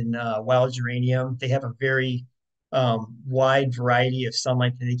columbine and wild geranium, they have a very wide variety of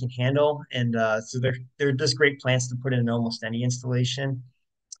sunlight that they can handle, and so they're just great plants to put in almost any installation.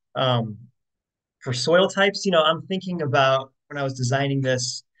 Um, for soil types, I'm thinking about when I was designing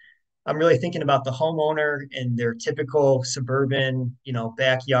this, I'm really thinking about the homeowner and their typical suburban,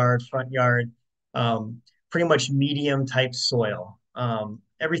 backyard, front yard, um, pretty much medium type soil.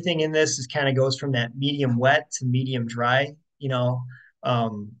 Everything in this is kind of goes from that medium wet to medium dry,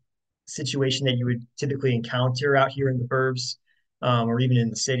 um, situation that you would typically encounter out here in the burbs, or even in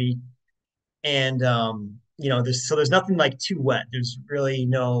the city. And there's nothing like too wet. There's really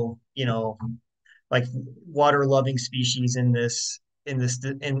no, like water loving species in this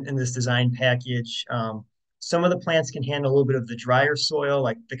design package. Some of the plants can handle a little bit of the drier soil,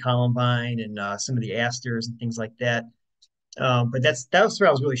 like the columbine and some of the asters and things like that. But that was what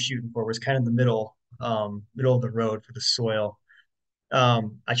I was really shooting for, was kind of the middle of the road for the soil.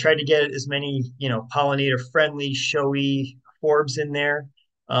 I tried to get as many, pollinator friendly, showy forbs in there.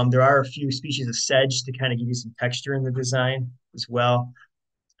 There are a few species of sedge to kind of give you some texture in the design as well.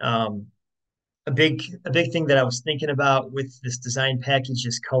 Um, a big thing that I was thinking about with this design package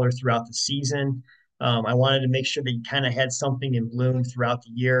is color throughout the season. I wanted to make sure that you kind of had something in bloom throughout the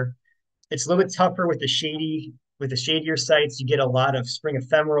year. It's a little bit tougher with the shadier sites. You get a lot of spring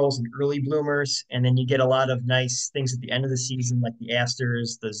ephemerals and early bloomers, and then you get a lot of nice things at the end of the season, like the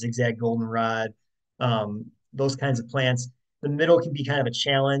asters, the zigzag goldenrod, those kinds of plants. The middle can be kind of a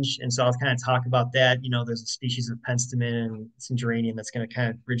challenge, and so I'll kind of talk about that. There's a species of penstemon and some geranium that's going to kind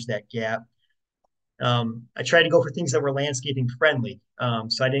of bridge that gap. I tried to go for things that were landscaping friendly.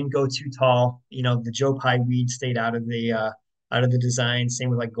 So I didn't go too tall. The Joe Pye weed stayed out of the design. Same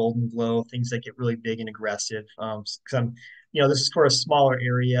with like golden glow, things that get really big and aggressive. Because this is for a smaller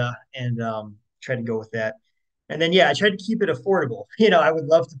area, and try to go with that. And then yeah, I tried to keep it affordable. I would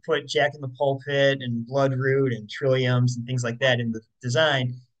love to put Jack in the Pulpit and Bloodroot and Trilliums and things like that in the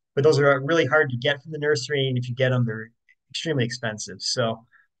design, but those are really hard to get from the nursery, and if you get them, they're extremely expensive. So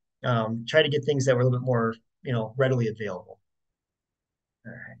try to get things that were a little bit more, readily available.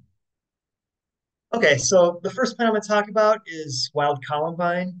 All right. Okay, so the first plant I'm going to talk about is wild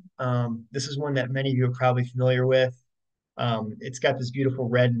columbine. This is one that many of you are probably familiar with. It's got this beautiful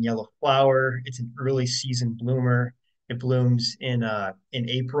red and yellow flower. It's an early season bloomer. It blooms in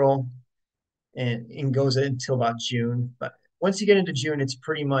April and goes until about June. But once you get into June, it's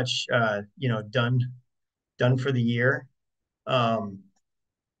pretty much done for the year. Um,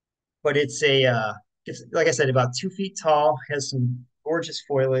 but it's like I said, about 2 feet tall, has some gorgeous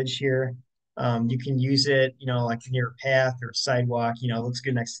foliage here. You can use it, like near a path or a sidewalk. It looks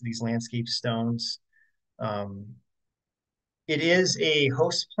good next to these landscape stones. Um, it is a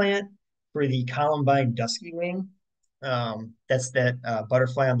host plant for the columbine dusky wing. That's that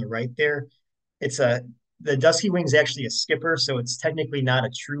butterfly on the right there. It's a The dusky wing is actually a skipper, so it's technically not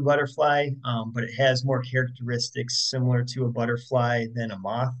a true butterfly, but it has more characteristics similar to a butterfly than a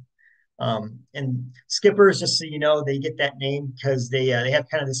moth. And skippers, just so you know, they get that name because they have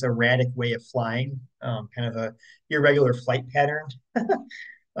kind of this erratic way of flying, kind of a irregular flight pattern.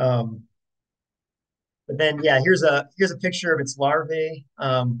 Um, but then, yeah, here's a picture of its larvae,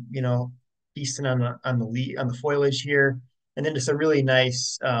 feasting on the foliage here, and then just a really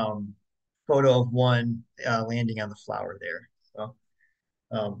nice photo of one landing on the flower there. So,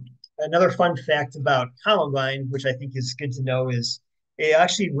 um, another fun fact about columbine, which I think is good to know, is it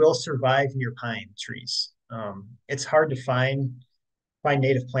actually will survive near pine trees. It's hard to find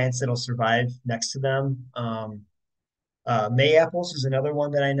native plants that'll survive next to them. May apples is another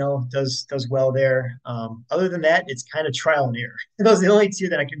one that I know does well there. Other than that, it's kind of trial and error. Those are the only two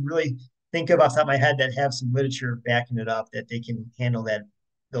that I can really think of off the top of my head that have some literature backing it up that they can handle that.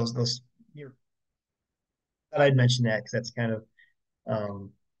 Those that I'd mention that because that's kind of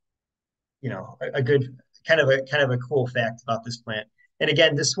um, a good kind of a cool fact about this plant. And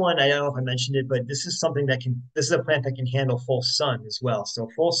again, this one, I don't know if I mentioned it, but this is a plant that can handle full sun as well. So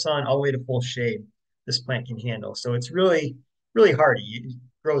full sun all the way to full shade, this plant can handle. So it's really, really hardy. It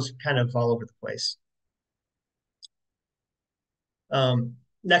grows kind of all over the place.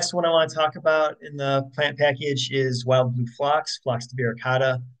 Next one I want to talk about in the plant package is wild blue phlox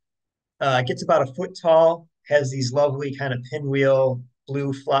tubericata. It gets about a foot tall, has these lovely kind of pinwheel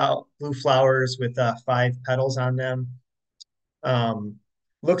blue flowers with five petals on them. Um,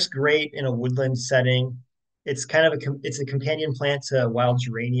 Looks great in a woodland setting. It's a companion plant to wild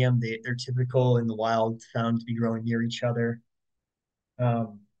geranium. They're typical in the wild, found to be growing near each other. I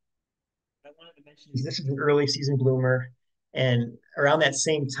wanted to mention is this is an early season bloomer, and around that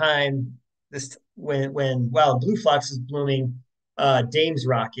same time, this when wild blue phlox is blooming, Dame's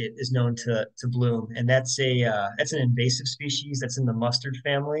rocket is known to bloom, and that's an invasive species that's in the mustard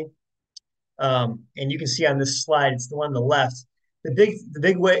family. And you can see on this slide, it's the one on the left.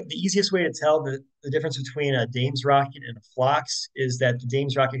 The easiest way to tell the difference between a Dame's rocket and a phlox is that the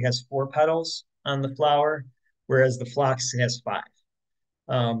Dame's rocket has four petals on the flower, whereas the phlox has five.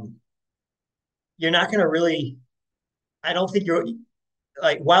 Um, you're not going to really, I don't think you're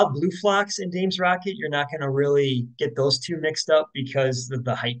like wild blue phlox and Dame's rocket, you're not going to really get those two mixed up because of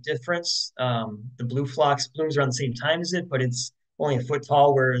the height difference. The blue phlox blooms around the same time as it, but it's only a foot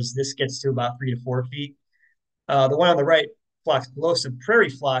tall, whereas this gets to about 3 to 4 feet. The one on the right, phlox pilosa, prairie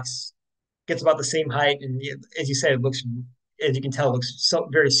phlox, gets about the same height, and as you said, as you can tell, it looks so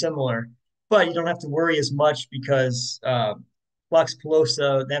very similar. But you don't have to worry as much because phlox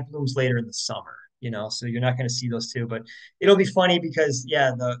pilosa that blooms later in the summer. So you're not going to see those two. But it'll be funny because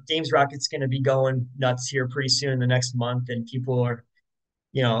yeah, the Dame's rocket's going to be going nuts here pretty soon in the next month, and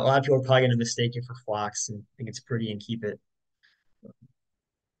a lot of people are probably going to mistake it for phlox and think it's pretty and keep it.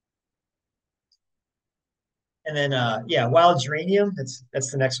 And then yeah, wild geranium.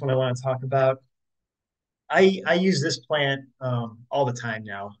 That's the next one I want to talk about. I use this plant all the time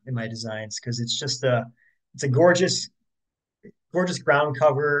now in my designs because it's a gorgeous ground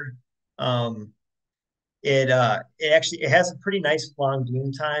cover. Um, it has a pretty nice long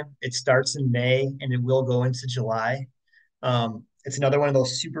bloom time. It starts in May and it will go into July. It's another one of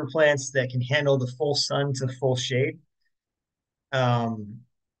those super plants that can handle the full sun to full shade. Um,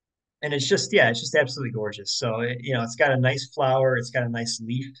 and it's just absolutely gorgeous. So it's got a nice flower. It's got a nice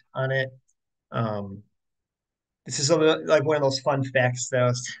leaf on it. Um, this is like one of those fun facts that I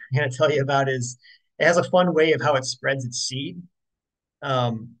was going to tell you about is it has a fun way of how it spreads its seed.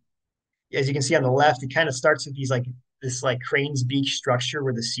 Um, as you can see on the left, it kind of starts with this like crane's beak structure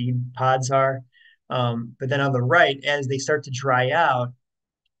where the seed pods are. But then on the right, as they start to dry out,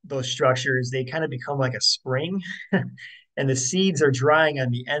 those structures, they kind of become like a spring. And the seeds are drying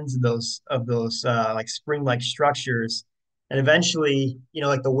on the ends of those like spring-like structures. And eventually,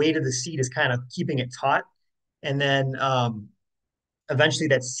 like the weight of the seed is kind of keeping it taut. And then eventually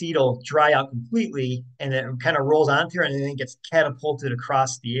that seed will dry out completely and it kind of rolls onto it and then it gets catapulted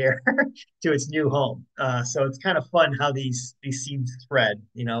across the air to its new home. So it's kind of fun how these seeds spread,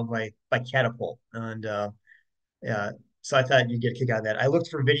 by catapult. And yeah, so I thought you'd get a kick out of that. I looked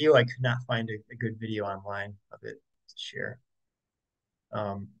for video. I could not find a good video online of it to share.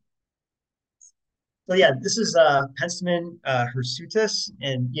 Um, so yeah, this is Penstemon hirsutus,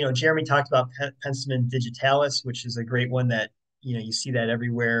 and Jeremy talked about Penstemon digitalis, which is a great one that you see that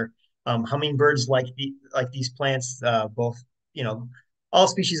everywhere. Hummingbirds like these plants, both, you know, all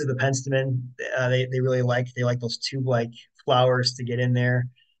species of the penstemon, they really like those tube-like flowers to get in there.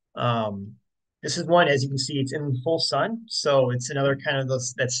 Um, this is one, as you can see, it's in full sun, so it's another kind of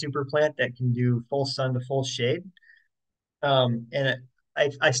that super plant that can do full sun to full shade. And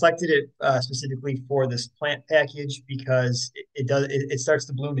I selected it specifically for this plant package because it starts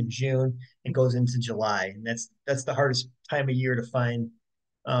to bloom in June and goes into July, and that's the hardest time of year to find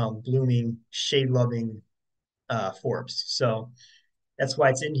blooming shade loving forbs. So that's why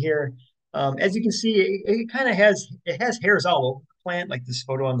it's in here. As you can see, it kind of has hairs all over the plant, like this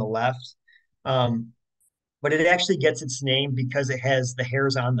photo on the left. Um, but it actually gets its name because it has the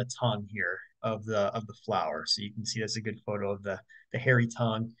hairs on the tongue here of the flower. So you can see that's a good photo of the hairy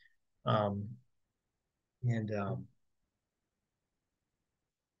tongue. Um, and oh,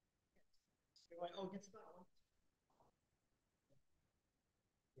 gets that one.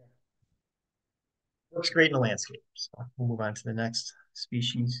 Yeah. Works great in the landscape. So we'll move on to the next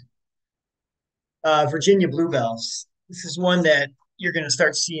species. Virginia bluebells. This is one that you're going to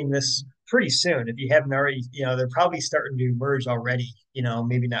start seeing this pretty soon. If you haven't already, they're probably starting to emerge already.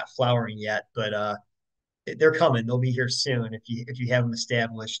 Maybe not flowering yet, but they're coming. They'll be here soon. If you have them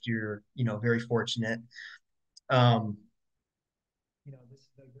established, you're very fortunate. Um, this is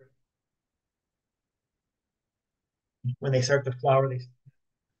when they start to flower, they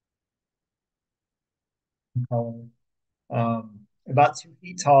color. About 2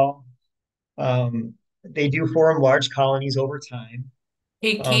 feet tall. They do form large colonies over time.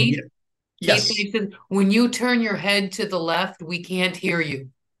 Hey, Um, Keith, you, Keith yes. Mason, when you turn your head to the left, we can't hear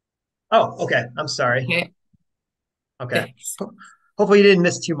you. Oh, okay. I'm sorry. Okay. Okay. Thanks. Hopefully you didn't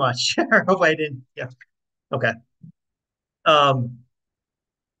miss too much. Hopefully I didn't. Yeah. Okay. Um,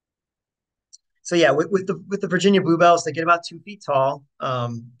 so yeah, with the Virginia bluebells, they get about 2 feet tall.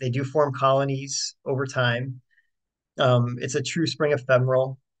 They do form colonies over time. It's a true spring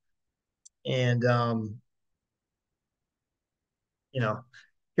ephemeral, and you know,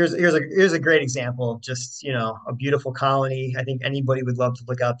 here's a great example of just a beautiful colony. I think anybody would love to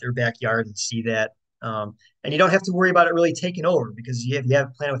look out their backyard and see that. And you don't have to worry about it really taking over because if you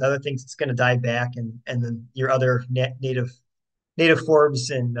have planted with other things, it's going to die back, and then your other native forbs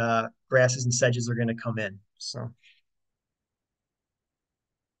and grasses and sedges are going to come in. So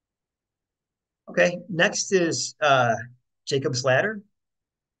okay, next is Jacob's ladder.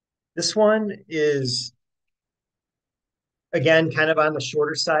 This one is again kind of on the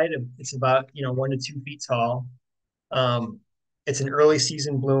shorter side. It's about 1 to 2 feet tall. Um, it's an early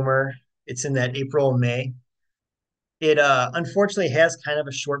season bloomer. It's in that April and May. It unfortunately has kind of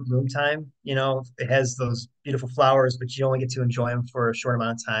a short bloom time. It has those beautiful flowers, but you only get to enjoy them for a short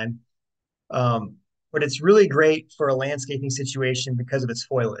amount of time. Um, but it's really great for a landscaping situation because of its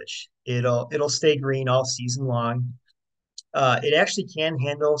foliage. It'll stay green all season long. It actually can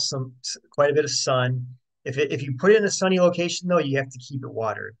handle quite a bit of sun. If you put it in a sunny location though, you have to keep it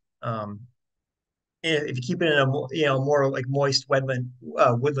watered. If you keep it in a more like moist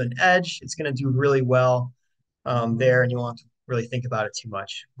woodland edge, it's going to do really well there, and you won't have to really think about it too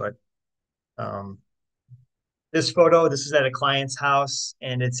much. But um, this is at a client's house,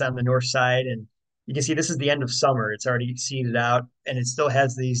 and it's on the north side, and you can see this is the end of summer. It's already seeded out, and it still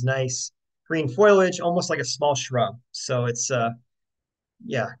has these nice green foliage, almost like a small shrub. So it's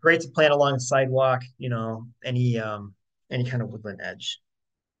yeah, great to plant along the sidewalk. Any kind of woodland edge.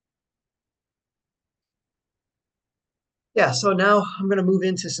 Yeah, so now I'm going to move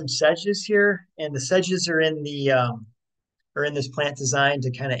into some sedges here, and the sedges are in this plant design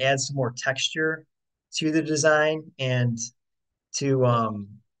to kind of add some more texture to the design and to um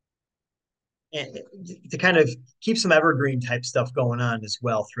and to kind of keep some evergreen type stuff going on as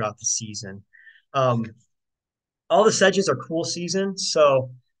well throughout the season. Um, all the sedges are cool season,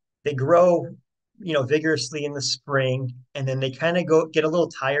 so they grow, vigorously in the spring, and then they kind of get a little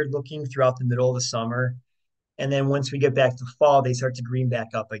tired looking throughout the middle of the summer. And then once we get back to fall, they start to green back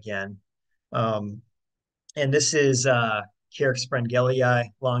up again. Um, and this is Carex sprengelii,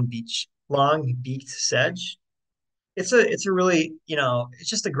 long beaked sedge. It's a really, it's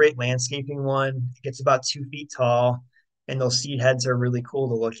just a great landscaping one. It gets about 2 feet tall, and those seed heads are really cool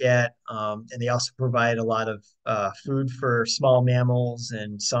to look at. And they also provide a lot of food for small mammals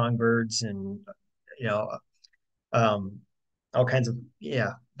and songbirds, and you know, um, all kinds of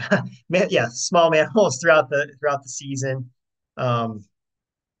yeah, small mammals throughout the season. Um,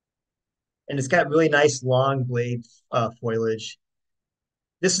 and it's got really nice long blade foliage.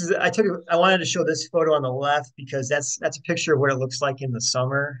 I wanted to show this photo on the left because that's a picture of what it looks like in the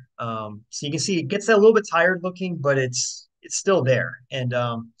summer. So you can see it gets a little bit tired looking, but it's still there, and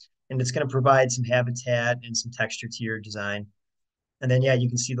it's going to provide some habitat and some texture to your design. And then yeah, you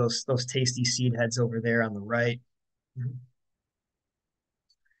can see those tasty seed heads over there on the right.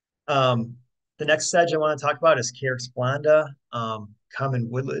 Um, the next sedge I want to talk about is Carex blonda, common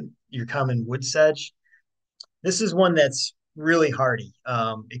woodland, your common wood sedge. This is one that's really hardy.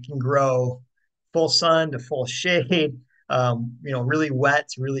 It can grow full sun to full shade, really wet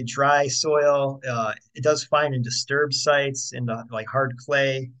to really dry soil. It does fine in disturbed sites and like hard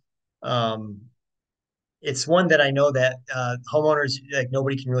clay. Um, it's one that I know that homeowners, like,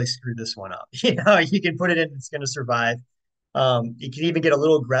 nobody can really screw this one up. You can put it in, it's going to survive. It can even get a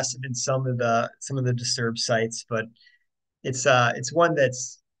little aggressive in some of the disturbed sites, but it's one that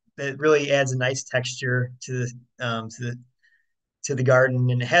really adds a nice texture to the garden,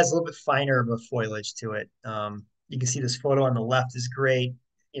 and it has a little bit finer of a foliage to it. You can see this photo on the left is great.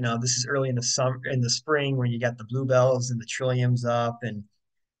 This is early in the summer, in the spring, when you got the bluebells and the trilliums up, and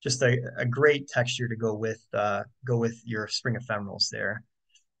just a great texture to go with your spring ephemerals there.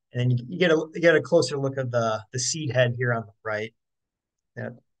 And then you get a closer look of the seed head here on the right. Yeah.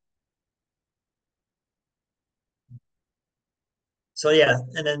 So yeah,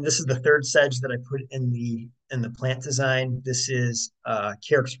 and then this is the third sedge that I put in the plant design. This is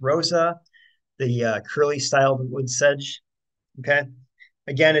Carex rosa, the curly styled wood sedge. Okay.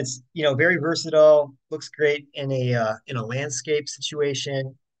 Again, it's very versatile. Looks great in a landscape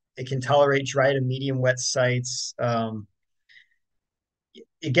situation. It can tolerate dry to medium wet sites.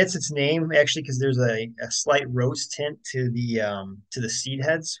 It gets its name actually because there's a slight rose tint to the seed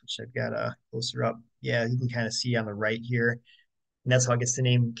heads, which I've got closer up. Yeah, you can kind of see on the right here, and that's how it gets the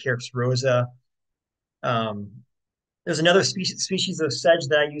name Carex rosa. Um, there's another species of sedge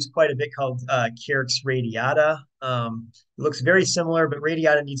that I use quite a bit called Carex radiata. It looks very similar, but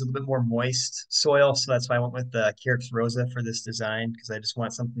radiata needs a little bit more moist soil, so that's why I went with Carex rosa for this design, because I just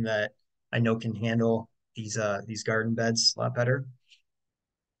want something that I know can handle these garden beds a lot better.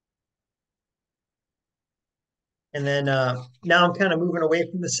 And then now I'm kind of moving away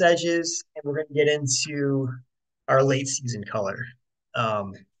from the sedges, and we're going to get into our late season color.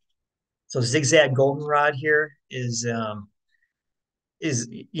 Um, so zigzag goldenrod here is this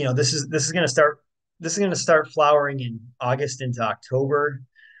is going to start flowering in August into October.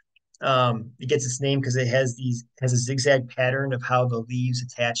 It gets its name because it has a zigzag pattern of how the leaves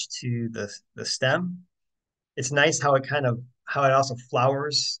attach to the stem. It's nice how it also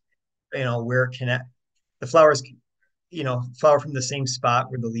flowers, where it connect the flowers, flower from the same spot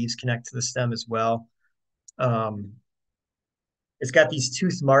where the leaves connect to the stem as well. Um, it's got these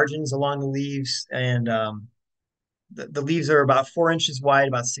toothed margins along the leaves, and the leaves are about 4 inches wide,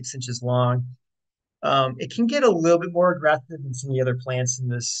 about 6 inches long. It can get a little bit more aggressive than some of the other plants in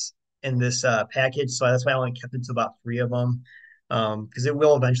this package, so that's why I only kept it to about three of them, because it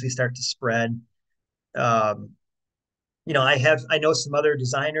will eventually start to spread. Um, I know some other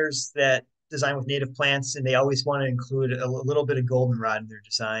designers that design with native plants, and they always want to include a little bit of goldenrod in their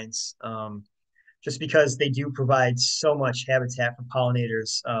designs, just because they do provide so much habitat for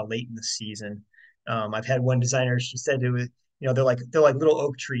pollinators late in the season. I've had one designer; she said it was, they're like little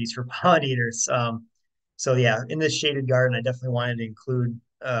oak trees for pollinators. So yeah, in this shaded garden, I definitely wanted to include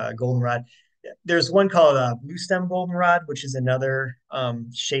goldenrod. There's one called blue stem goldenrod, which is another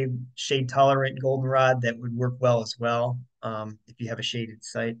shade tolerant goldenrod that would work well as well, if you have a shaded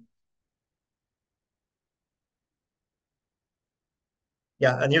site.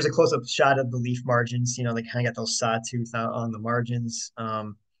 Yeah, and here's a close-up shot of the leaf margins. They kind of got those sawtooth out on the margins.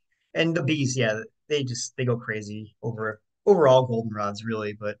 And the bees, yeah, they go crazy over all goldenrods,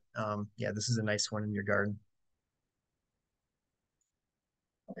 really. But yeah, this is a nice one in your garden.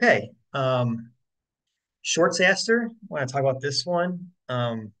 Okay, short aster. I want to talk about this one.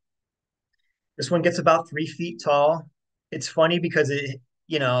 This one gets about 3 feet tall. It's funny because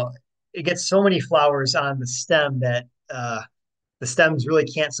you know, it gets so many flowers on the stem that the stems really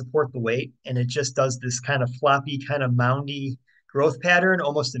can't support the weight, and it just does this kind of floppy, kind of moundy growth pattern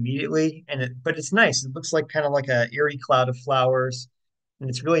almost immediately. But it's nice. It looks like kind of like a eerie cloud of flowers,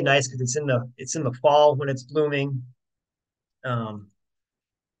 and it's really nice because it's in the fall when it's blooming. Um,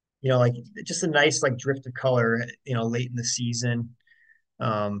 like just a nice like drift of color, late in the season.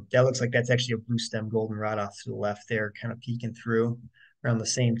 That looks like that's actually a blue stem goldenrod off to the left there, kind of peeking through around the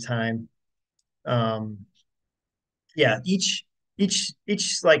same time. Um, yeah, each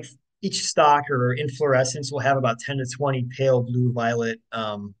stalk or inflorescence will have about 10 to 20 pale blue violet,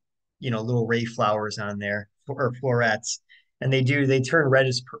 little ray flowers on there, or florets. And they turn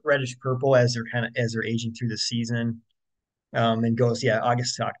reddish purple as they're aging through the season. And goes, yeah,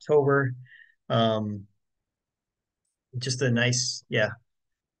 August to October. Um, Just a nice, yeah,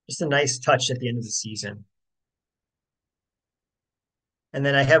 just a nice touch at the end of the season. And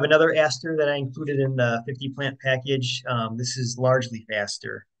then I have another aster that I included in the 50 plant package. This is largely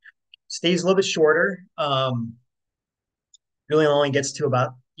aster. Stays a little bit shorter. Really only gets to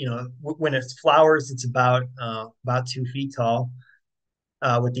about, when it flowers, it's about 2 feet tall,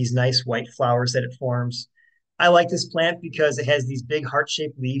 with these nice white flowers that it forms. I like this plant because it has these big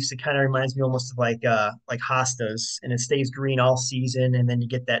heart-shaped leaves. It kind of reminds me almost of like hostas, and it stays green all season, and then you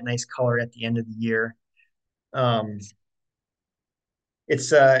get that nice color at the end of the year. Um,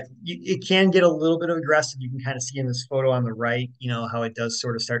 it can get a little bit aggressive. You can kind of see in this photo on the right, how it does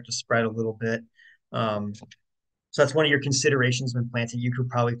sort of start to spread a little bit. Um, so that's one of your considerations when planting. You could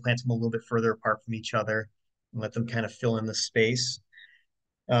probably plant them a little bit further apart from each other and let them kind of fill in the space.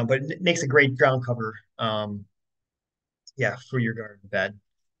 But it makes a great ground cover, yeah, for your garden bed.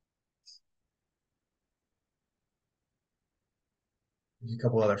 There's a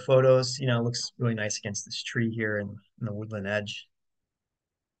couple other photos. It looks really nice against this tree here in the woodland edge.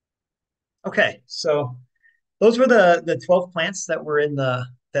 Okay, so those were the 12 plants that are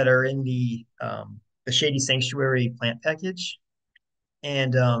in the Shady Sanctuary plant package.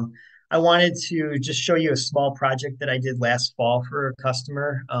 And I wanted to just show you a small project that I did last fall for a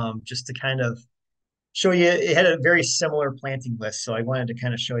customer, just to kind of show you. It had a very similar planting list, so I wanted to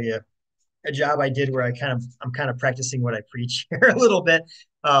kind of show you a job I did where I'm kind of practicing what I preach here a little bit.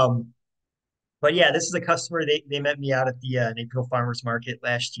 Um, but yeah, this is a customer. They met me out at the Naperville Farmers Market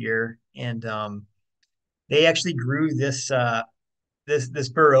last year, and they actually grew this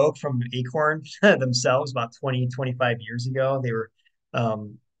bur oak from acorn themselves about 20-25 years ago. They were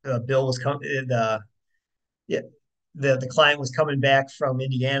Bill was coming the yeah the client was coming back from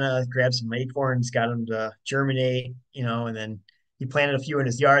Indiana, grabbed some acorns, got them to germinate, and then he planted a few in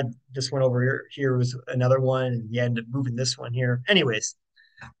his yard. This one over here was another one, and he ended up moving this one here. Anyways,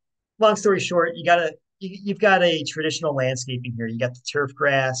 long story short, you've got a traditional landscaping here. You got the turf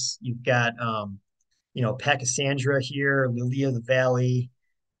grass, you've got Pachysandra here, lily of the valley,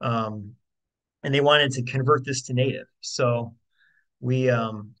 um, and they wanted to convert this to native. So we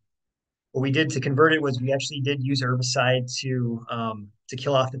what we did to convert it was we actually did use herbicide to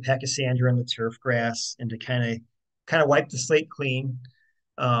kill off the Pachysandra and the turf grass and to kind of wipe the slate clean.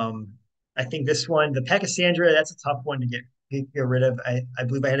 Um, I think this one, the Pachysandra, that's a tough one to get rid of. I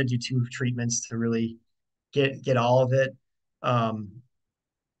believe I had to do 2 treatments to really get all of it. Um,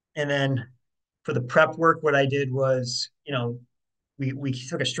 and then for the prep work, what I did was, we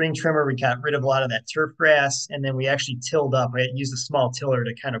took a string trimmer, we got rid of a lot of that turf grass, and then we actually tilled up. I used a small tiller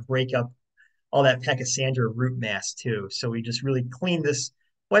to kind of break up all that Pachysandra root mass too. So we just really cleaned this,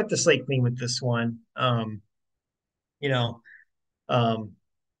 wiped the slate clean with this one. You know, um,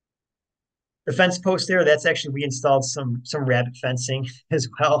 the fence post there, that's actually we installed some rabbit fencing as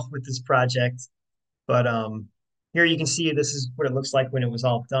well with this project. But here you can see this is what it looks like when it was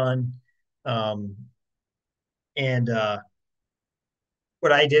all done. Um, and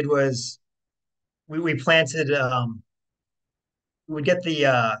what I did was we planted we would get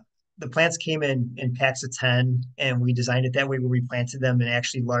the plants came in packs of 10, and we designed it that way where we planted them in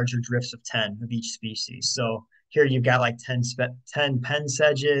actually larger drifts of 10 of each species. So here you've got like 10 pen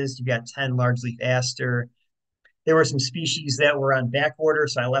sedges, you've got 10 large leaf aster. There were some species that were on back order,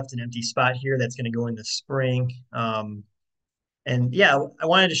 so I left an empty spot here that's going to go in the spring. And yeah, I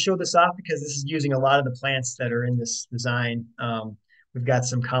wanted to show this off because this is using a lot of the plants that are in this design. We've got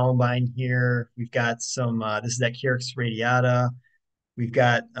some columbine here. We've got some, this is that Carex radiata. We've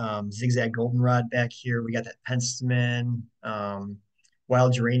got zigzag goldenrod back here. We got that penstemon.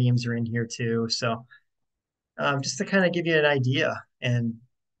 Wild geraniums are in here too. So just to kind of give you an idea. And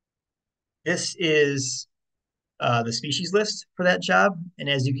this is the species list for that job. And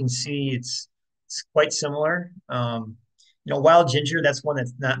as you can see, it's quite similar. Wild ginger, that's one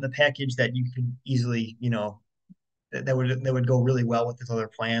that's not in the package that you could easily, that would go really well with these other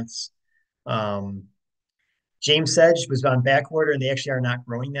plants. Um, James sedge was on back order, and they actually are not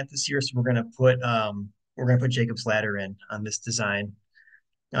growing that this year. So we're gonna put Jacob's ladder in on this design.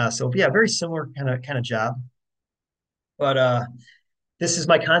 So yeah, very similar kind of job. But this is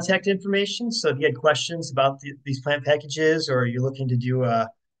my contact information. So if you had questions about these plant packages, or you're looking to do a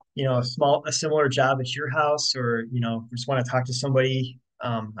similar job at your house, or just want to talk to somebody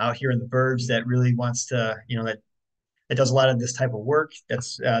out here in the burbs that really wants to, that does a lot of this type of work,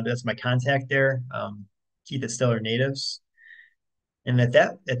 that's my contact there. Keith at Stellar Natives. And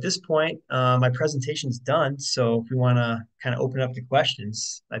at this point, my presentation's done. So if we want to kind of open up the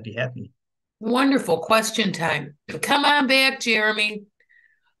questions, I'd be happy. Wonderful question time. Come on back, Jeremy.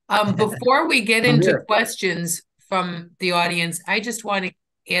 Before we get I'm into here. questions, from the audience. I just want to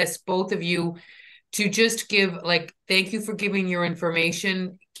ask both of you to just give, like, thank you for giving your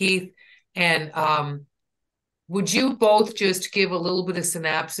information, Keith. And would you both just give a little bit of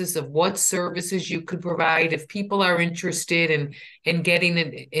synopsis of what services you could provide if people are interested in getting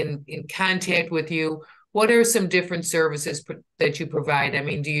in contact with you? What are some different services that you provide? I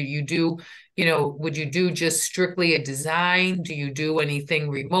mean, do you do, would you do just strictly a design? Do you do anything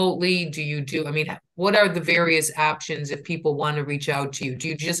remotely? Do you do, I mean, what are the various options if people want to reach out to you? Do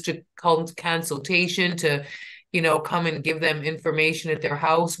you just a consultation to, come and give them information at their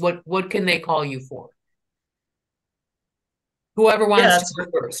house? What can they call you for? Whoever Yeah, wants to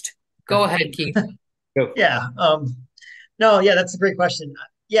go first. Go ahead, Keith. Go. yeah. No, yeah, that's a great question.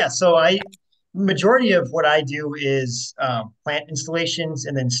 Yeah, so majority of what I do is plant installations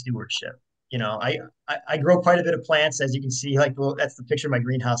and then stewardship. I grow quite a bit of plants, as you can see. Like, well, that's the picture of my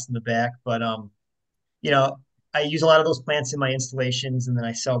greenhouse in the back. But you know, I use a lot of those plants in my installations, and then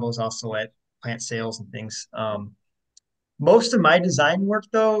I sell those also at plant sales and things. Most of my design work,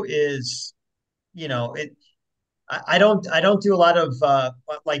 though, is it. I don't do a lot of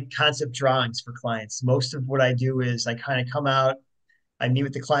like concept drawings for clients. Most of what I do is I kind of come out, I meet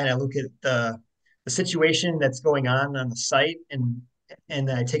with the client, I look at the situation that's going on the site, and then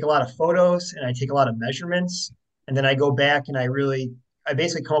I take a lot of photos and I take a lot of measurements, and then I go back and I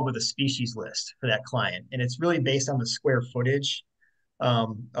basically come up with a species list for that client, and it's really based on the square footage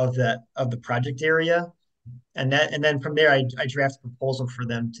of the project area, and then from there I draft a proposal for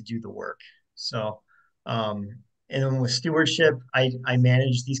them to do the work. So um, and then with stewardship, I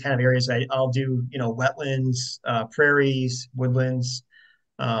manage these kind of areas. I'll do wetlands, prairies, woodlands.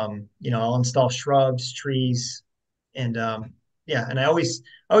 I'll install shrubs, trees, and yeah, and I always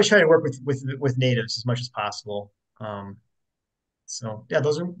try to work with natives as much as possible. So yeah,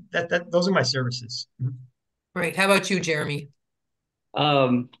 those are my services. Right. How about you, Jeremy?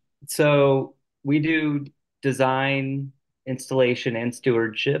 Um, so we do design, installation, and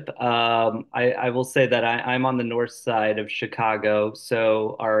stewardship. I will say that I'm on the north side of Chicago,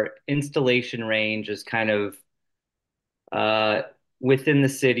 so our installation range is kind of uh, within the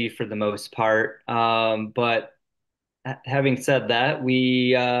city for the most part. But having said that,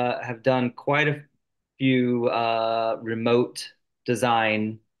 we have done quite a few remote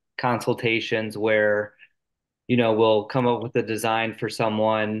design consultations where we'll come up with a design for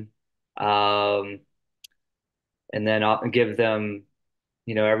someone, um, and then I'll give them,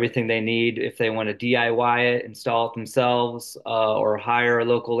 everything they need if they want to DIY it, install it themselves, or hire a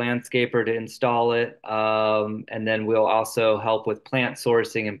local landscaper to install it. And then we'll also help with plant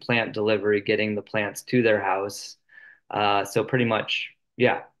sourcing and plant delivery, getting the plants to their house. So pretty much,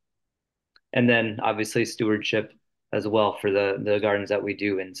 yeah. And then obviously stewardship as well for the gardens that we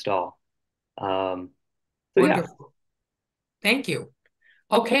do install. Um, so yeah. Wonderful. Thank you.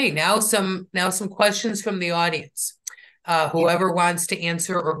 Okay, now some questions from the audience. Whoever wants to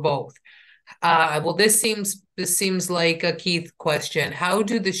answer or both. Well, this seems like a Keith question. How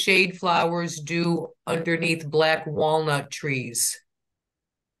do the shade flowers do underneath black walnut trees?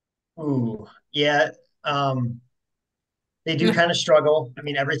 Ooh, yeah. Um, they do kind of struggle. I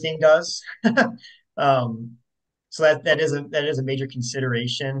mean, everything does. Um, so that is a major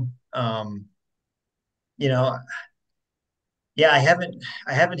consideration. You know, yeah, I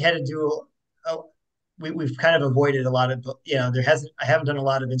haven't had to do. We've kind of avoided a lot of I haven't done a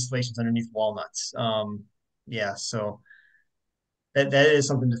lot of installations underneath walnuts. Yeah, so that is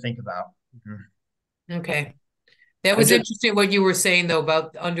something to think about. Mhm. Okay. That I was just interesting what you were saying though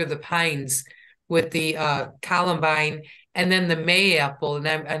about under the pines with the columbine and then the mayapple. And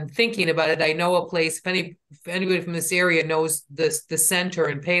I'm thinking about it. I know a place, if anybody from this area knows the center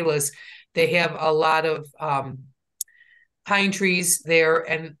in Palos, they have a lot of pine trees there,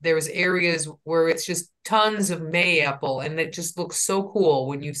 and there's areas where it's just tons of mayapple, and it just looks so cool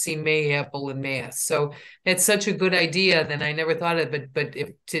when you see mayapple in mass. So that's such a good idea. Then I never thought of it, but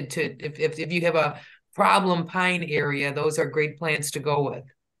if you have a problem pine area, those are great plants to go with.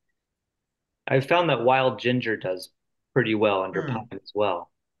 I found that wild ginger does pretty well under pine Hmm. as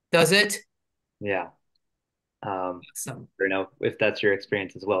well. Does it? Yeah. Some. I don't know if that's your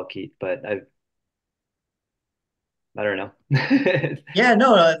experience as well, Keith, but I don't know. Yeah,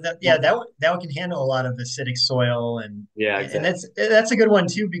 no, yeah, that one can handle a lot of acidic soil, Yeah, and exactly. that's a good one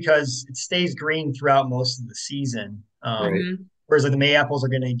too because it stays green throughout most of the season. Right. Whereas like the May apples are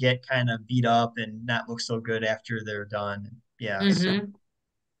going to get kind of beat up and not look so good after they're done. Yeah, so Mm-hmm.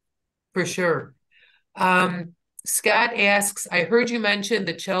 For sure. Um, Scott asks, I heard you mention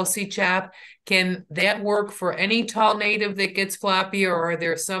the Chelsea chop. Can that work for any tall native that gets floppy, or are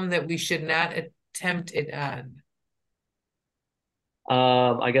there some that we should not attempt it on?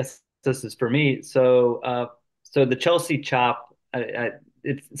 I guess this is for me. So the Chelsea chop,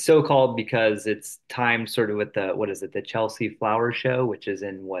 it's so called because it's timed sort of with the what is it, the Chelsea Flower Show, which is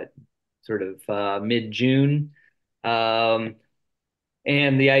in what sort of mid-June. Um,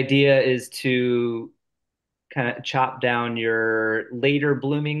 and the idea is to kind of chop down your later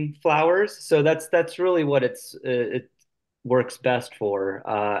blooming flowers. So that's really what it works best for.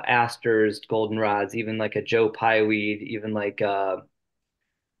 Asters, goldenrods, even like a Joe Pye weed, even like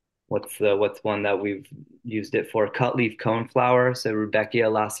what's one that we've used it for? Cutleaf coneflower, so Rudbeckia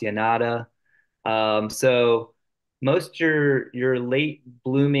laccionata. So most your late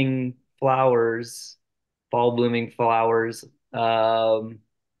blooming flowers, fall blooming flowers,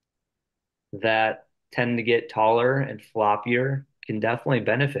 that tend to get taller and floppier can definitely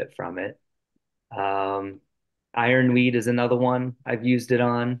benefit from it. Um, Ironweed is another one I've used it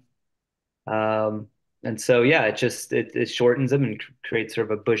on. Um, and so yeah, it shortens them and creates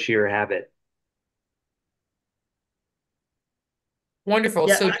sort of a bushier habit. Wonderful.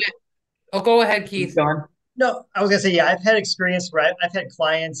 Yeah, So, oh, go ahead, Keep Keith. going. no, I was gonna say, yeah, I've had experience where I've had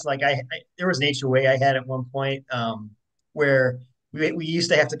clients like there was an HOA I had at one point where we used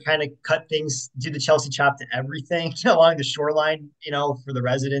to have to kind of cut things, do the Chelsea chop to everything along the shoreline, for the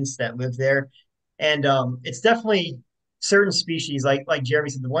residents that live there, and it's definitely certain species like Jeremy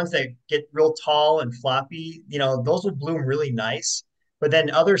said, the ones that get real tall and floppy, those will bloom really nice, but then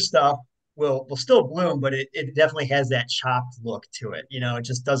other stuff will still bloom, but it definitely has that chopped look to it. It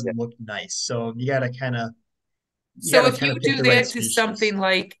just Yeah. doesn't look nice. So you got So to if kind you of pick do the right that to species. something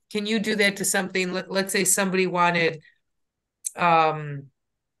like, can you do that to something, let's say somebody wanted um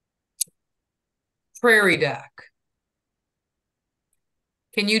prairie dock.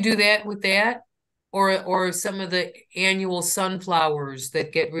 Can you do that with that? Or some of the annual sunflowers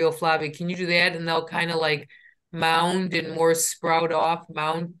that get real floppy. Can you do that? And they'll kind of like mound and more sprout off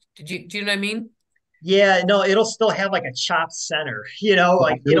mound. Do you know what I mean? Yeah, no, it'll still have like a chopped center, Yeah,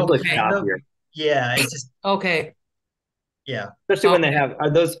 those look Okay. kind of. choppier, Yeah, it's just, Okay. yeah. especially when they Okay. have are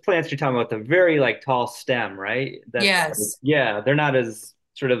those plants you're talking about the very like tall stem, right? That's like, Yes. yeah, they're not as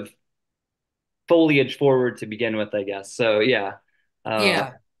sort of foliage forward to begin with, I guess. So yeah, um,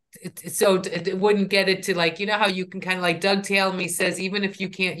 Yeah. So it wouldn't get it to like, you know how you can kind of like Doug Talmy says, even if you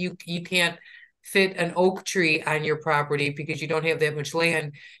can't fit an oak tree on your property because you don't have that much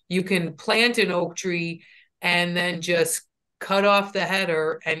land, you can plant an oak tree and then just cut off the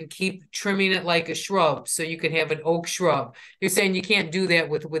header and keep trimming it like a shrub so you can have an oak shrub. You're saying you can't do that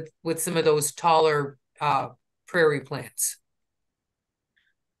with some of those taller prairie plants.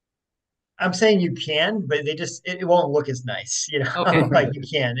 I'm saying you can, but it won't look as nice, Okay. like you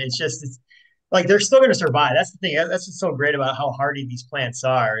can. It's like they're still going to survive. That's the thing. That's what's so great about how hardy these plants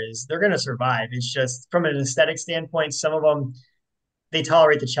are is they're going to survive. It's just from an aesthetic standpoint, some of them they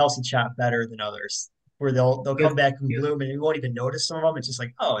tolerate the Chelsea chop better than others, where they'll come back and bloom and you won't even notice some of them. It's just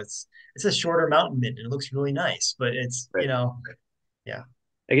like, oh, it's a shorter mountain mint and it looks really nice, but it's right. yeah.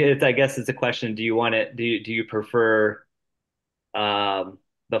 I guess it's a question. Do you want it? Do you prefer um,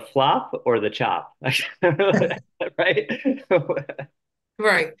 the flop or the chop? Right?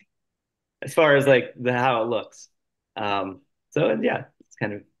 Right. As far as like the how it looks. Um, so yeah, it's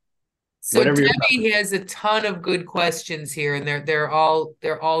kind of So whatever your Debbie preference. has a ton of good questions here, and they're all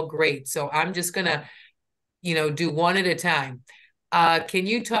great. So I'm just gonna, do one at a time. Can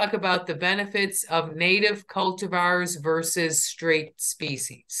you talk about the benefits of native cultivars versus straight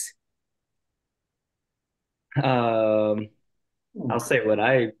species? Um, I'll say what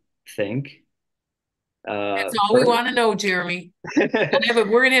I think. That's all we First, want to know, Jeremy.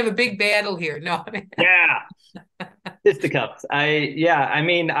 We're gonna have a big battle here. No, yeah, fisticuffs. I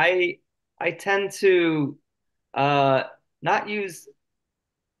mean, I tend to uh not use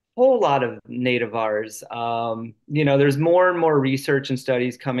whole lot of nativars. There's more and more research and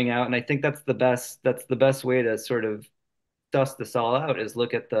studies coming out, and I think that's the best way to sort of suss this all out is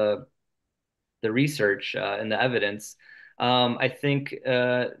look at the research and the evidence. I think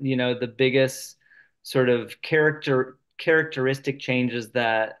the biggest sort of characteristic changes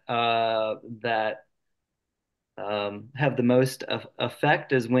that have the most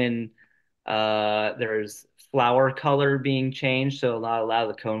effect is when there's flower color being changed. So a lot of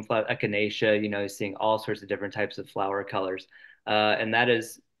the cone flower, echinacea, seeing all sorts of different types of flower colors. And that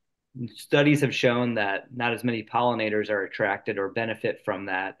is studies have shown that not as many pollinators are attracted or benefit from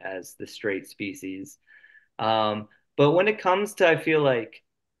that as the straight species. But when it comes to, I feel like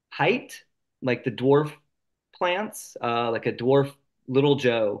height, like the dwarf plants, like a dwarf little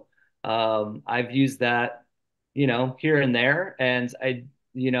Joe, I've used that, here and there, and I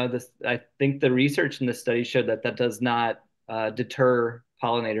think the research in the study showed that that does not deter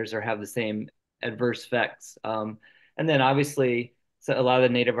pollinators or have the same adverse effects. And then obviously, so a lot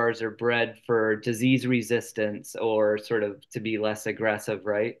of the nativars are bred for disease resistance or sort of to be less aggressive,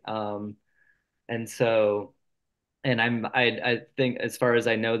 right? And so, and I think as far as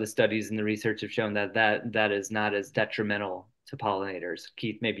I know, the studies and the research have shown that is not as detrimental to pollinators.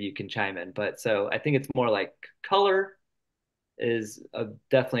 Keith, maybe you can chime in, but so I think it's more like color is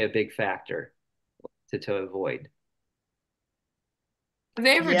definitely a big factor to avoid. Have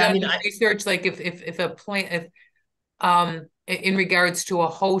they ever Yeah, I done mean, any I research, like if a plant, if in regards to a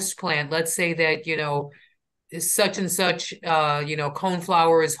host plant, let's say that, is such and such,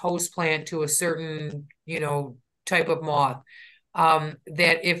 coneflower is host plant to a certain, type of moth.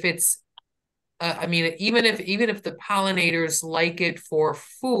 That if it's, I mean, even if the pollinators like it for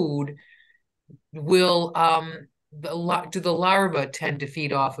food, will do the larvae tend to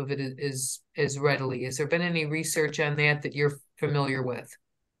feed off of it as readily? Has there been any research on that you're familiar with?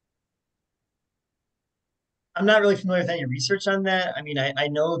 I'm not really familiar with any research on that. I mean, I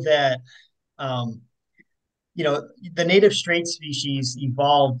know that um, you know, the native strait species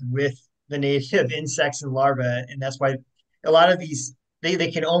evolved with the native insects and larvae, and that's why a lot of these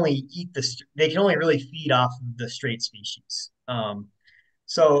they can only they can only really feed off of the strait species.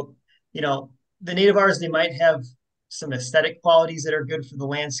 So, you know, the nativars they might have some aesthetic qualities that are good for the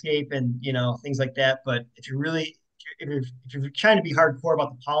landscape and things like that. But if you're really if you're trying to be hardcore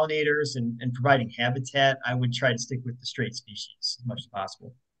about the pollinators and providing habitat, I would try to stick with the strait species as much as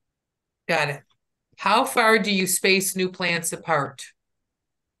possible. Got it. How far do you space new plants apart?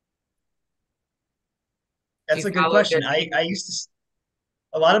 Do you That's a good follow question. that? I used to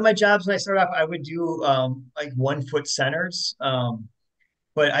a lot of my jobs when I started off, I would do like 1 foot centers.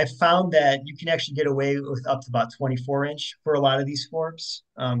 But I found that you can actually get away with up to about 24 inch for a lot of these forms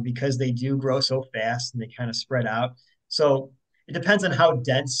because they do grow so fast and they kind of spread out. So it depends on how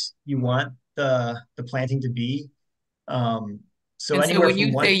dense you want the planting to be. Um, so And so anywhere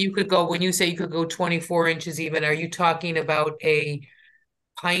from one, when you say you could go 24 inches even, are you talking about a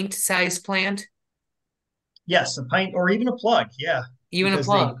pint size plant? yes, a pint or even a plug, yeah, Even a because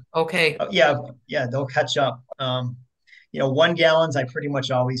they, plug. Okay. yeah, yeah, they'll catch up. 1 gallons, I pretty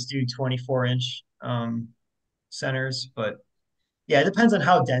much always do 24 inch centers, but yeah, it depends on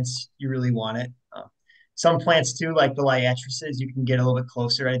how dense you really want it. Some plants too, like the liatrices, you can get a little bit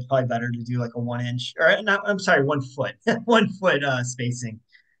closer. It's probably better to do like a 1 inch or not. I'm sorry, 1 foot, 1 foot spacing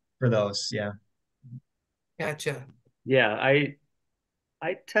for those. Yeah. Gotcha. Yeah, I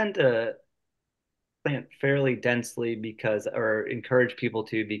tend to plant fairly densely because, or encourage people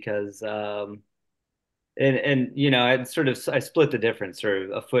to because, and I split the difference, sort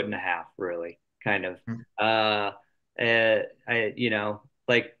of a foot and a half, really, kind of. Mm. Uh,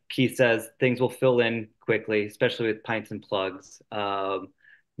 like Keith says, things will fill in quickly, especially with pints and plugs.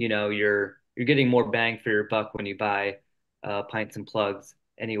 You're getting more bang for your buck when you buy pints and plugs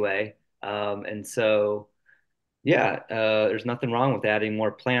anyway. And so. Yeah, there's nothing wrong with adding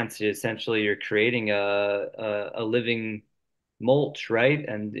more plants. Essentially, you're creating a living mulch, right?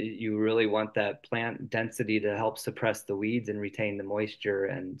 And you really want that plant density to help suppress the weeds and retain the moisture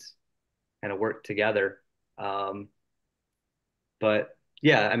and kind of work together. Um, but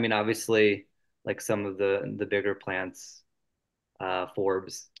yeah, I mean, obviously, like some of the bigger plants,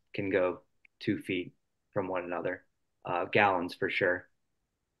 forbs can go 2 feet from one another, gallons for sure.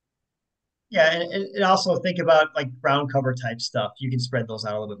 Yeah, and also think about like ground cover type stuff. You can spread those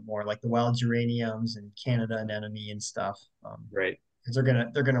out a little bit more, like the wild geraniums and Canada anemone and stuff, Right. because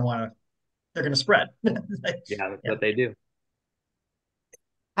they're gonna spread. Like, Yeah, that's yeah. what they do.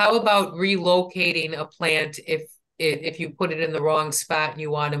 How about relocating a plant if you put it in the wrong spot and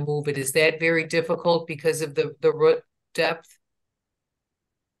you want to move it? Is that very difficult because of the root depth?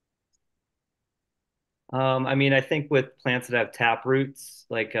 I mean, I think with plants that have tap roots,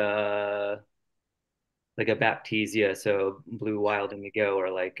 like a baptisia, so blue wild indigo, or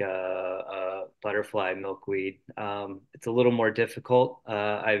like a butterfly milkweed, it's a little more difficult.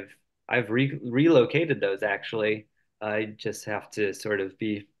 I've relocated those actually. I just have to sort of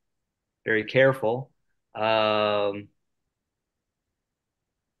be very careful. Um,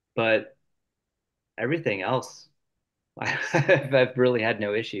 but everything else, I've really had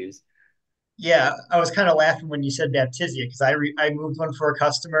no issues. Yeah, I was kind of laughing when you said Baptisia because I moved one for a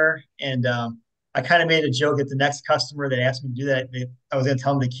customer and I kind of made a joke at the next customer that asked me to do that. I was going to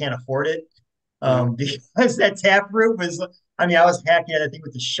tell them they can't afford it Uh, because that tap root was. I mean, I was hacking at that thing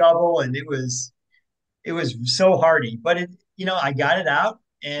with the shovel and it was so hardy, but I got it out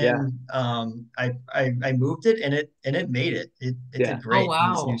Yeah. and I moved it, and it made it. It Yeah. did Oh, great in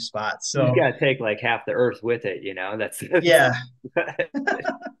this new wow. spot. You just So gotta take like half the earth with it, that's yeah,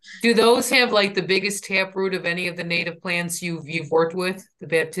 Do those have like the biggest taproot of any of the native plants you've worked with, the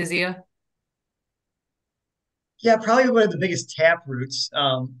Baptisia? yeah, probably one of the biggest tap roots.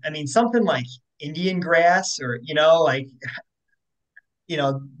 I mean, something like Indian grass, or like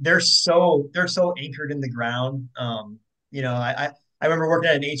they're so anchored in the ground. I remember working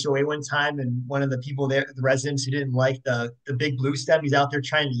at an HOA one time, and one of the people there, the residents who didn't like the big blue stem, he's out there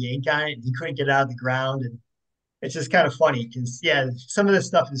trying to yank on it, and he couldn't get it out of the ground, and it's just kind of funny because yeah, some of this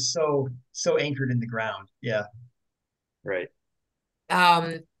stuff is so anchored in the ground. Yeah. right.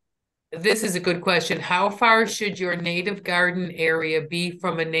 Um, this is a good question. How far should your native garden area be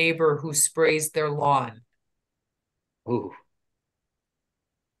from a neighbor who sprays their lawn? Ooh.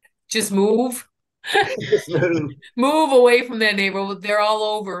 Just move. Just move. Move away from that neighbor. They're all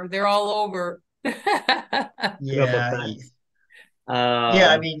over. They're all over. Put up a Yeah. fence. Yeah.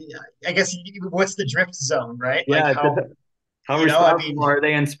 I Um, mean, I guess what's the drift zone, right? Like yeah, how, how I responsible mean, are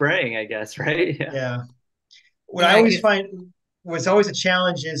they in spraying, I guess, right? Yeah. yeah. What I Yeah, I always guess. find was always a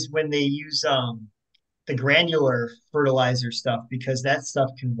challenge is when they use the granular fertilizer stuff, because that stuff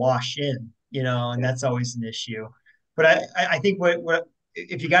can wash in, and Yeah. that's always an issue. But I think what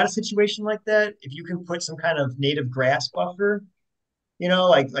if you got a situation like that, if you can put some kind of native grass buffer,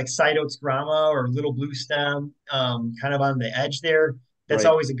 like side oats grama or little blue stem, kind of on the edge there. That's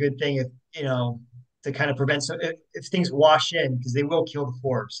Right. always a good thing to kind of prevent. So if things wash in, because they will kill the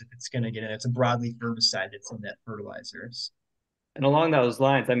forbs if it's going to get in. It's a broadleaf herbicide that's in that fertilizers. And along those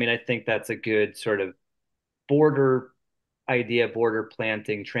lines, I mean, I think that's a good sort of border idea, border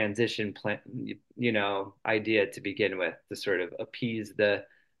planting, transition plant, idea to begin with, to sort of appease the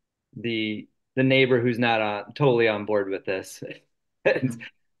the neighbor who's not totally on board with this, and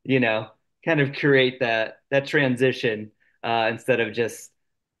you know, kind of create that transition instead of just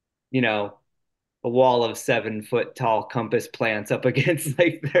you know a wall of 7 foot tall compass plants up against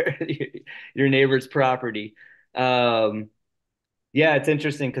like your neighbor's property. Um, yeah, it's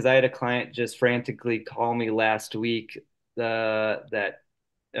interesting because I had a client just frantically call me last week that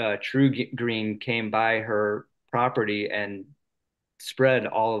True Green came by her property and spread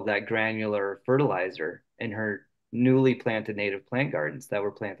all of that granular fertilizer in her newly planted native plant gardens that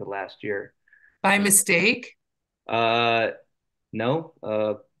were planted last year. By mistake? Uh, no,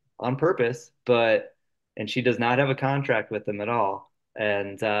 on purpose, and she does not have a contract with them at all.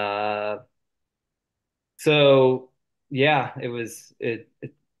 And so yeah, it's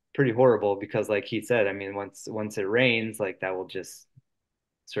pretty horrible because like he said, I mean, once it rains, like that will just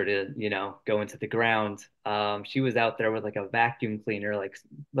sort of, go into the ground. She was out there with like a vacuum cleaner,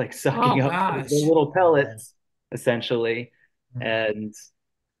 like Oh sucking up the gosh. little Oh man. pellets essentially, and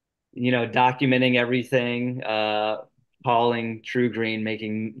documenting everything, calling True Green,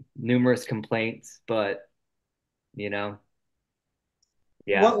 making numerous complaints, but you know,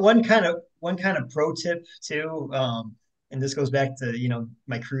 yeah, One kind of pro tip too, and this goes back to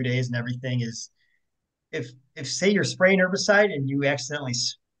my crew days and everything, is if say you're spraying herbicide and you accidentally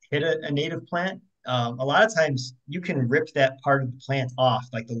hit a native plant, a lot of times you can rip that part of the plant off,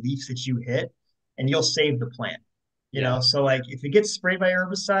 like the leaves that you hit, and you'll save the plant. yeah, So like if it gets sprayed by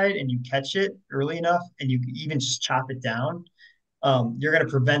herbicide and you catch it early enough and you even just chop it down, you're going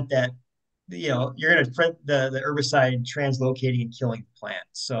to prevent that. You're going to prevent the herbicide translocating and killing the plant.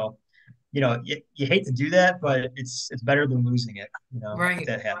 So you hate to do that, but it's better than losing it. If Right.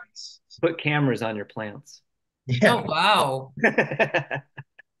 that happens. put cameras on your plants. Yeah. Oh wow.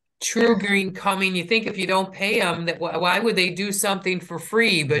 True Green coming. You think if you don't pay them, that why would they do something for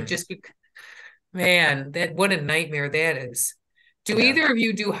free? But Mhm. just man, that what a nightmare that is. Do Yeah. either of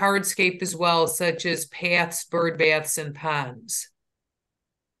you do hardscape as well, such as paths, bird baths, and ponds?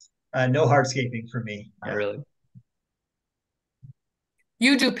 No hardscaping for me. Not Yeah. really.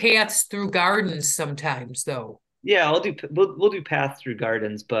 You do paths through gardens sometimes, though. Yeah, we'll do paths through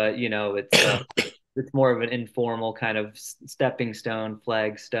gardens, but it's more of an informal kind of stepping stone,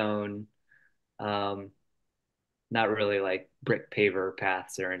 flagstone, um, not really like brick paver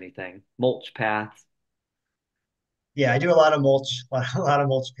paths or anything. Mulch paths. Yeah. I do a lot of mulch, a lot of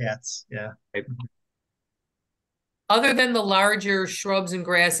mulch paths. Yeah. Right? Other than the larger shrubs and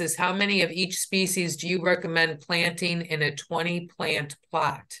grasses, how many of each species do you recommend planting in a 20 plant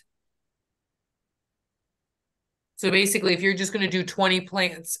plot? So basically, if you're just going to do 20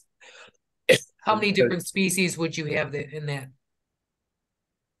 plants, how many So, different species would you have in that?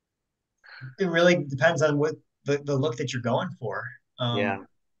 It really depends on what the look that you're going for. yeah.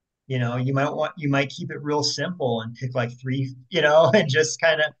 You might keep it real simple and pick like three, and just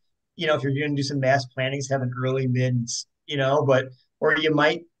kind of, if you're going to do some mass plantings, have an early, mid, but or you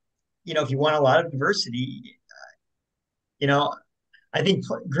might, if you want a lot of diversity, you know, I think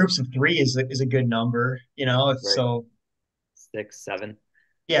groups of three is a good number, if Right. so. 6, 7.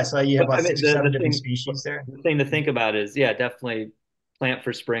 Yeah, so you have But I about mean, six or seven different species there. the thing to think about is, yeah, definitely plant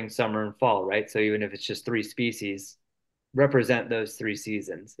for spring, summer, and fall, right? So even if it's just three species, represent those three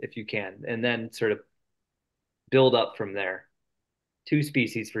seasons if you can, and then sort of build up from there. Two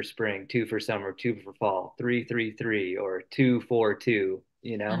species for spring, two for summer, two for fall, three, three, three, or two, four, two,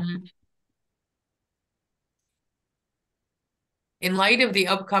 you know? Mhm. In light of the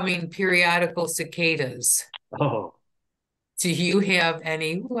upcoming periodical cicadas, Oh, do you have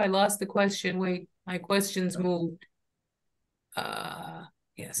any? Ooh, I lost the question. Wait, my questions moved.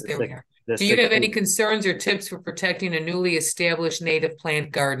 Yes, the there we six, are. the Do you six, have any concerns or tips for protecting a newly established native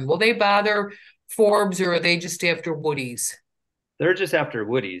plant garden? Will they bother forbs or are they just after woodies? they're just after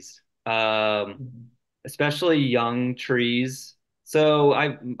woodies, Mhm. especially young trees. So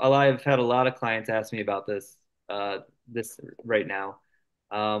I've had a lot of clients ask me about uh, this right now,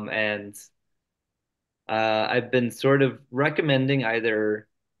 and I've been sort of recommending either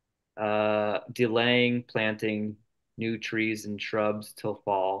delaying planting new trees and shrubs till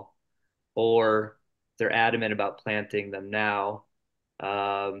fall, or they're adamant about planting them now.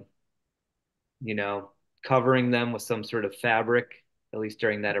 Um, you know, covering them with some sort of fabric, at least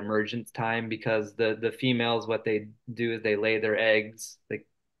during that emergence time, because the females, what they do is they lay their eggs, they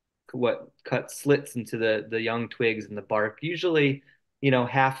what cut slits into the young twigs and the bark, usually,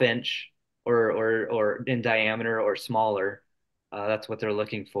 half inch or in diameter or smaller. That's what they're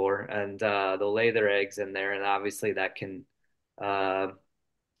looking for, and they'll lay their eggs in there, and obviously that can uh,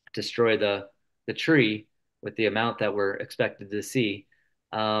 destroy the tree with the amount that we're expected to see.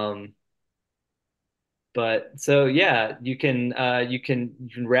 Um, but so yeah, you can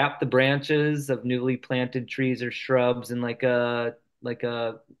wrap the branches of newly planted trees or shrubs in like a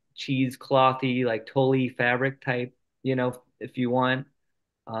cheeseclothy like tully fabric type, if you want,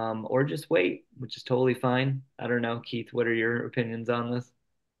 or just wait, which is totally fine. I don't know, Keith, what are your opinions on this?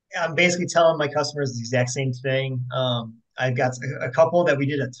 I'm basically telling my customers the exact same thing. I've got a couple that we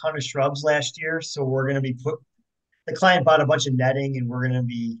did a ton of shrubs last year, so we're going to be the client bought a bunch of netting, and we're going to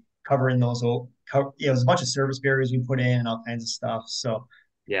be covering those. There's a bunch of service barriers we put in and all kinds of stuff. So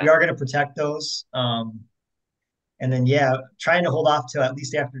we Yeah. are going to protect those. And then yeah, trying to hold off till at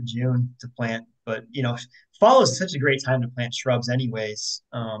least after June to plant. But fall is such a great time to plant shrubs, anyways.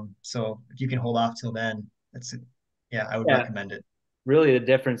 So if you can hold off till then, yeah, I would Yeah. recommend it. Really, the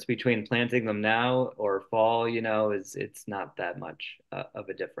difference between planting them now or fall, is it's not that much of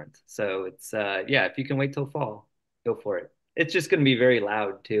a difference. So it's yeah, if you can wait till fall, go for it. It's just going to be very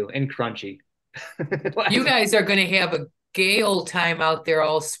loud too and crunchy. You guys are going to have a gale time out there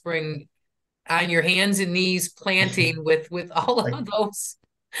all spring on your hands and knees planting with all Like of those.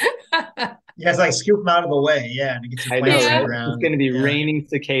 you guys like scoop them out of the way, yeah, to get your I know, plants in the Yeah. right? It's ground. going to be Yeah. raining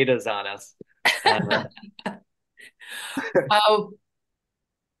cicadas on us. Uh, Uh,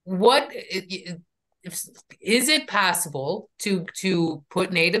 what if, is it possible to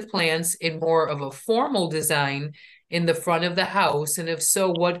put native plants in more of a formal design in the front of the house? And if so,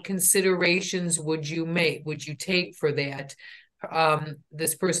 what considerations would you take for that?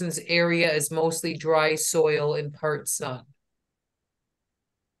 This person's area is mostly dry soil and part sun.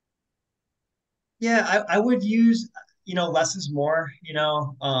 Yeah, I would use, less is more,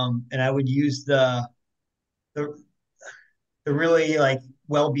 and I would use the the really like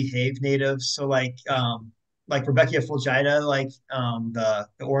well-behaved natives. So like Rebecca fulgida, like the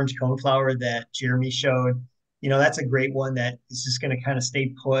orange coneflower that Jeremy showed. That's a great one that is just going to kind of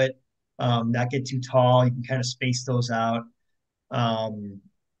stay put, not get too tall. You can kind of space those out. Um,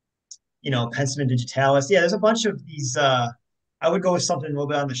 Penstemon digitalis. Yeah, there's a bunch of these. I would go with something a little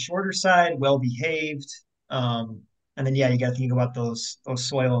bit on the shorter side, well-behaved. Um, and then yeah, you got to think about those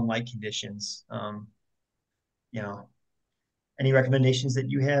soil and light conditions. You know, any recommendations that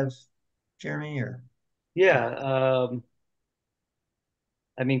you have, Jeremy? Or yeah,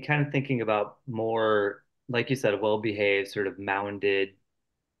 I mean, kind of thinking about more, like you said, well-behaved, sort of mounded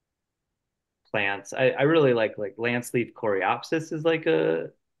plants. I really like lance leaf coreopsis is like a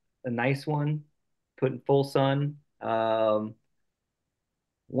nice one, put in full sun.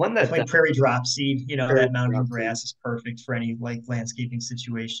 One that definitely prairie dropseed. very That mountain dropsy. grass is perfect for any like landscaping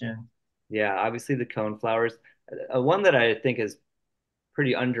situation. Yeah, obviously the cone flowers. One that I think is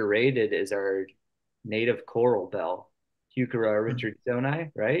pretty underrated is our native coral bell, Sykora Mm-hmm.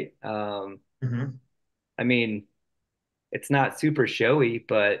 richardsoni, right? Mm-hmm. I mean, it's not super showy,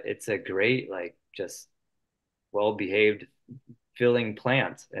 but it's a great, like, just well-behaved filling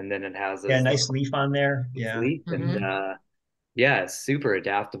plant. And then it has Yeah, this nice leaf on there. Yeah. leaf, and Mhm. yeah, it's super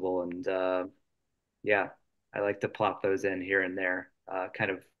adaptable. And yeah, I like to plop those in here and there,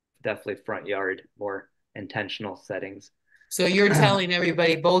 kind of definitely front yard, more intentional settings. So you're telling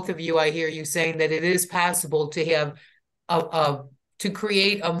everybody, both of you, I hear you saying that it is possible to have to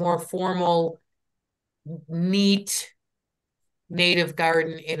create a more formal, neat native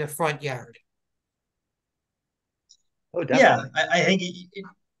garden in a front yard. Oh, Yeah, definitely. I think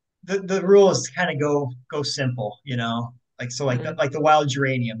the rule is to kind of go simple, you know, like so Mhm. like the wild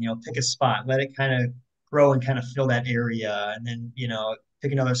geranium, you know, pick a spot, let it kind of grow and kind of fill that area, and then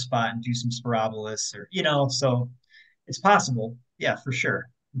pick another spot and do some spirabolus or so it's possible, yeah, for sure.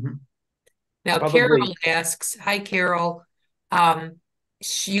 Mhm. Now, Probably. Carol asks, hi, Carol. Um,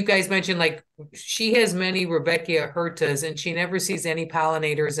 you guys mentioned like she has many Rebecca Hertas and she never sees any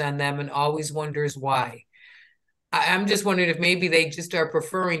pollinators on them and always wonders why. I'm just wondering if maybe they just are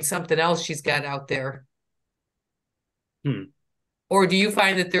preferring something else she's got out there. Hmm. Or do you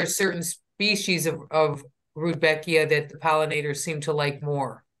find that there's certain species of Rudbeckia that the pollinators seem to like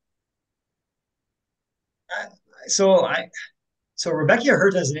more? I- So I so Rebecca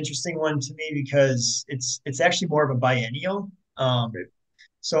Herta is an interesting one to me because it's actually more of a biennial. Right.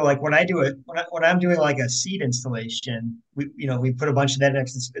 So like when I do it, when I'm doing like a seed installation, we put a bunch of that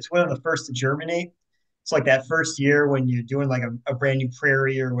next. It's one of the first to germinate. It's like that first year when you're doing like a brand new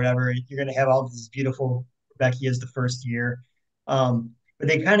prairie or whatever, you're gonna have all these beautiful Rebecca's the first year. But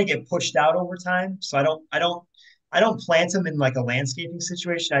they kind of get pushed out over time. So I don't plant them in like a landscaping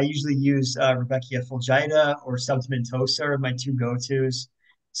situation. I usually use Rebecca fulgida or subtomentosa are my two go-tos.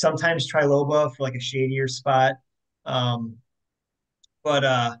 Sometimes triloba for like a shadier spot. Um,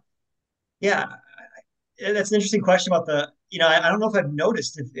 but yeah, that's an interesting question about I don't know if I've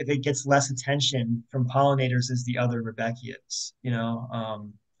noticed if it gets less attention from pollinators as the other Rebecchias.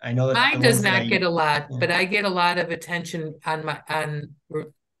 I know that Mine the does ones that not get a lot, yeah, but I get a lot of attention on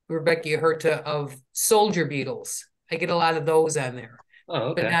Rebecca Herta of soldier beetles. I get a lot of those on there,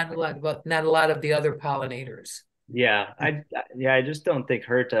 Oh, but okay. not a lot of the other pollinators. Yeah, I just don't think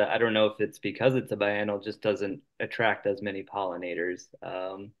Herta. I don't know if it's because it's a biennial, just doesn't attract as many pollinators.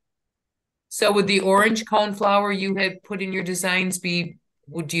 So would the orange coneflower you had put in your designs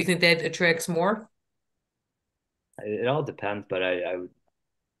do you think that attracts more? It all depends, but in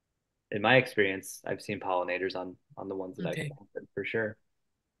my experience, I've seen pollinators on the ones that I've Okay. planted for sure.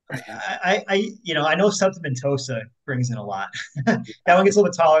 I know subtomentosa brings in a lot. That one gets a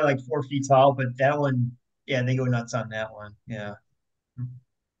little bit taller, like 4 feet tall, but that one, yeah, they go nuts on that one. Yeah.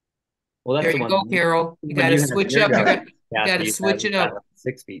 Well, that's There the you go, one Carol. You when got to you have switch your up. garden, You got to Kathy, switch you it got up.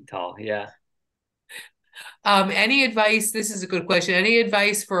 6 feet tall. Yeah. Any advice? This is a good question. Any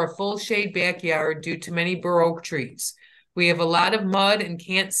advice for a full shade backyard due to many Baroque trees? We have a lot of mud and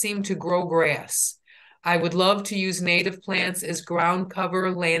can't seem to grow grass. I would love to use native plants as ground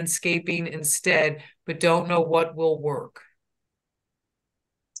cover landscaping instead, but don't know what will work.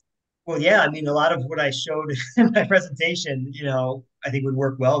 Well, yeah, I mean, a lot of what I showed in my presentation, I think would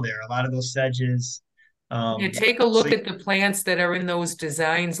work well there. A lot of those sedges. Yeah, Um, take a so look at the plants that are in those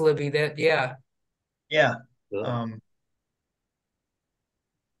designs, Libby. Yeah. yeah, Ugh. um,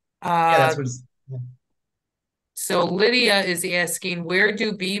 yeah, Uh, that's what it's. so Lydia is asking, where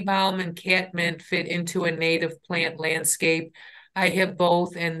do bee balm and catmint fit into a native plant landscape? I have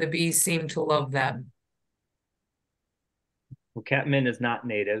both, and the bees seem to love them. Well, catmint is not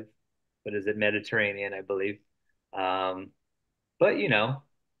native, but is it Mediterranean, I believe. Um, but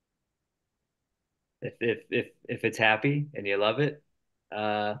if it's happy and you love it,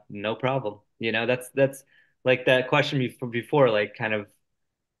 no problem. That's like that question before, like kind of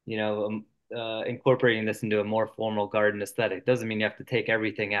incorporating this into a more formal garden aesthetic. Doesn't mean you have to take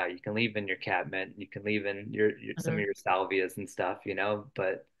everything out. You can leave in your catmint, you can leave in your some of Mhm. your salvias and stuff,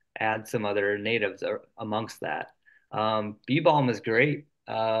 but add some other natives amongst that. Bee balm is great.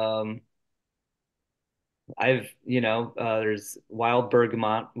 There's wild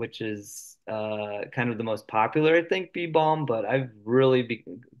bergamot, which is kind of the most popular, I think, bee balm, but I've really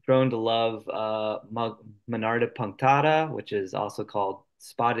grown to love Monarda punctata, which is also called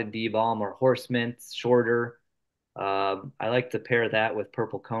spotted bee balm or horse mint, shorter. I like to pair that with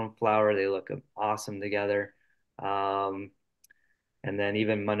purple coneflower. They look awesome together. Um, and then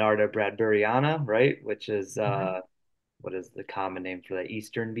even Monarda bradburyiana, right, which is Mhm. what is the common name for that?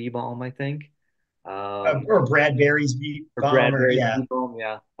 Eastern bee balm, I think. Or Bradbury's bee Or balm, or Bradbury's yeah. bee balm,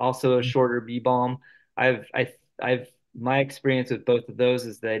 yeah. Also a shorter bee balm. I've my experience with both of those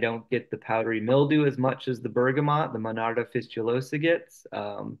is they don't get the powdery mildew as much as the bergamot, the Monarda fistulosa gets.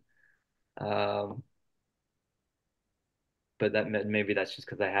 Um, but that maybe that's just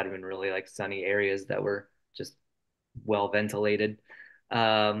because I had them in really like sunny areas that were just well ventilated.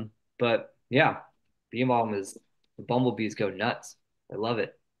 Um, but yeah, bee balm is the bumblebees go nuts. I love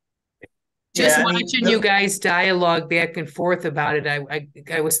it. Just Yeah, I mean, watching you guys dialogue back and forth about it,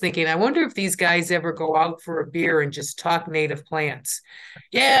 I was thinking, I wonder if these guys ever go out for a beer and just talk native plants.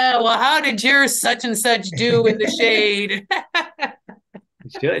 Yeah, well, how did your such and such do in the shade? You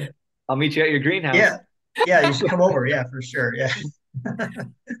should. I'll meet you at your greenhouse. yeah, yeah, you should come over. Yeah, for sure. Yeah.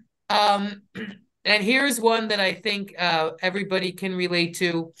 Um, and here's one that I think everybody can relate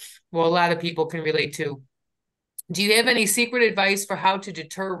to. Well, a lot of people can relate to. Do you have any secret advice for how to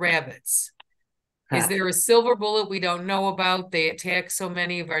deter rabbits? Is there a silver bullet we don't know about? They attack so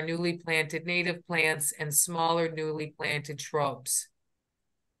many of our newly planted native plants and smaller newly planted shrubs.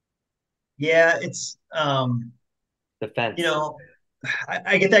 Yeah, The you fence. know,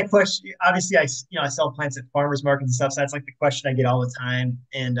 I get that question. Obviously, I sell plants at farmers markets and stuff, so that's like the question I get all the time.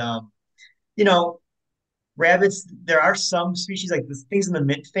 And you know, rabbits, there are some species like the things in the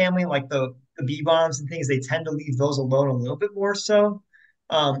mint family, like the bee bombs and things, they tend to leave those alone a little bit more so.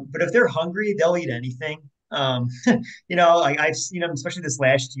 But if they're hungry, they'll eat anything. Like I've seen them, especially this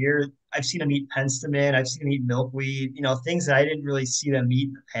last year, I've seen them eat penstemon, I've seen them eat milkweed, things that I didn't really see them eat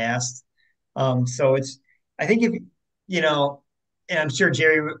in the past. So I think if, you know, and I'm sure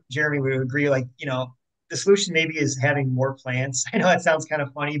Jeremy would agree, like, the solution maybe is having more plants. I know that sounds kind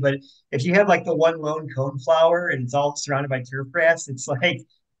of funny, but if you have like the one lone cone flower and it's all surrounded by turf grass, it's like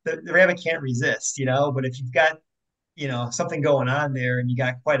the rabbit can't resist. But if you've got, something going on there and you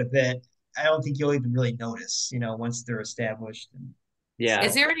got quite a bit, I don't think you'll even really notice, once they're established. And Yeah.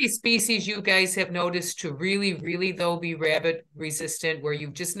 Is so, there any species you guys have noticed to really, really though be rabbit resistant where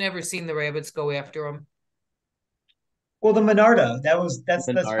you've just never seen the rabbits go after them? well, the Monarda, that's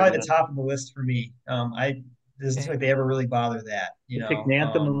probably the Bernarda. top of the list for me. I doesn't seem Okay. like they ever really bother that, The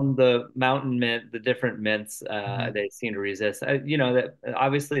chrysanthemum, the mountain mint, the different mints, mhm. they seem to resist. That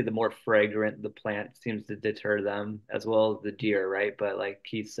obviously the more fragrant the plant seems to deter them, as well as the deer, right? But like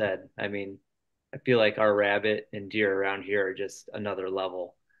Keith said, I mean, I feel like our rabbit and deer around here are just another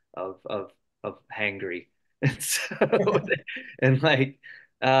level of hangry. And so, and like,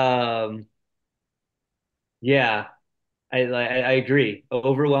 um, yeah, I agree.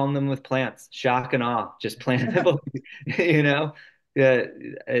 Overwhelm them with plants, shock and awe. Just plant them, you know. Yeah,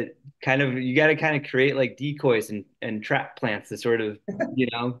 kind of. You got to kind of create like decoys and trap plants to sort of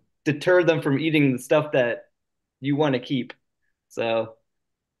deter them from eating the stuff that you want to keep. So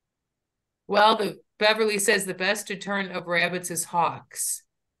Well, the Beverly says the best deterrent of rabbits is hawks,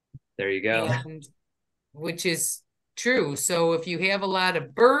 there you go. and which is true. So if you have a lot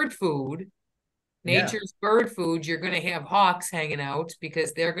of bird food, Yeah. nature's bird food, you're going to have hawks hanging out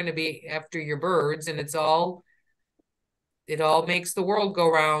because they're going to be after your birds, and it all makes the world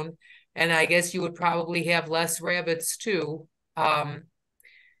go round. And I guess you would probably have less rabbits too. Um,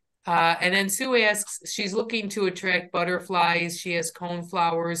 and then Sue asks, she's looking to attract butterflies. She has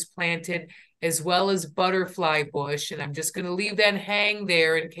coneflowers planted as well as butterfly bush. And I'm just going to leave that hang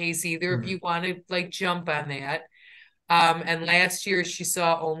there in case either of Mhm. you want to like jump on that. And last year she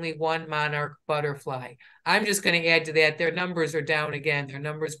saw only one monarch butterfly. I'm just going to add to that. Their numbers are down again. Their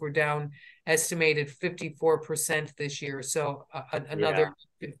numbers were down estimated 54% this year. So Yeah, another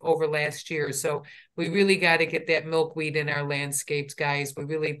over last year. So we really got to get that milkweed in our landscapes, guys. We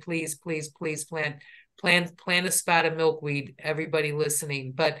really, please, please, please plant a spot of milkweed, everybody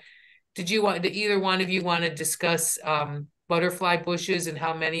listening. But did either one of you want to discuss butterfly bushes and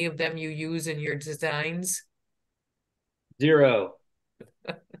how many of them you use in your designs? zero.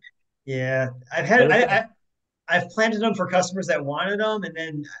 Yeah. I've planted them for customers that wanted them, and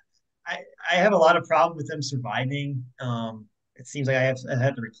then I have a lot of problem with them surviving. It seems like I had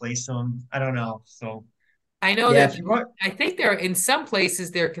to replace them. I don't know. So I know yeah, that if you want, I think they're in some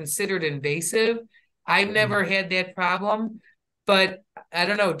places they're considered invasive. I've never Mhm. had that problem, but I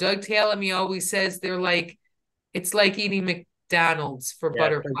don't know. Doug Tallamy always says it's like eating McDonald's for Yeah,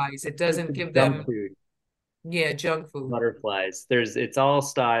 butterflies. It it's doesn't like give junk them, food. yeah, junk food. Butterflies. It's all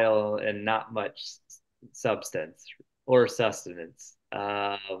style and not much substance or sustenance.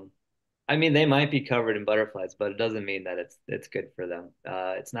 I mean, they might be covered in butterflies, but it doesn't mean that it's good for them.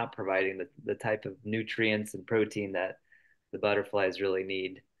 It's not providing the type of nutrients and protein that the butterflies really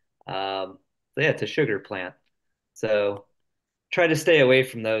need. So yeah, it's a sugar plant. So try to stay away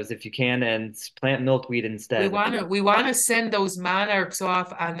from those if you can and plant milkweed We instead. want to we want to send those monarchs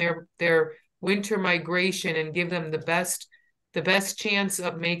off on their winter migration and give them the best chance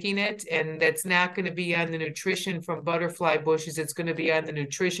of making it. And that's not going to be on the nutrition from butterfly bushes. It's going to be on the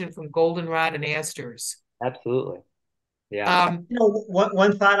nutrition from goldenrod and asters. Absolutely. Yeah.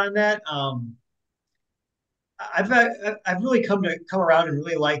 One thought on that. I've really come around and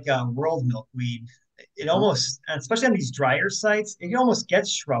really like world milkweed. It Mhm. almost, especially on these drier sites, it almost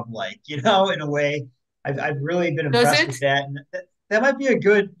gets shrub-like, in a way. I've really been Does impressed it? with that, and that might be a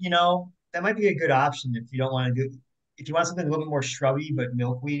good, that might be a good option if you don't want to do, if you want something a little bit more shrubby but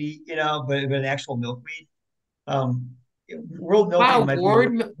milkweedy, but an actual milkweed. Um, world milkweed Wow, might be a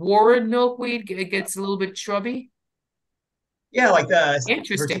really, Warren milkweed gets a little bit shrubby. yeah, like the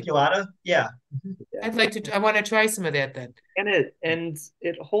Interesting. verticulata, yeah. Yeah. I want to try some of that then. And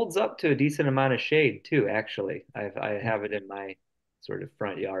it holds up to a decent amount of shade too, actually. I have it in my sort of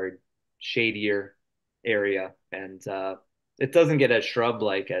front yard, shadier area, and it doesn't get as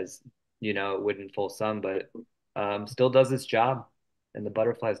shrub-like as it would in full sun, but still does its job, and the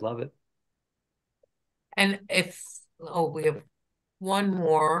butterflies love it. And we have one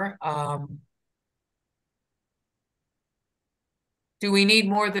more. Do we need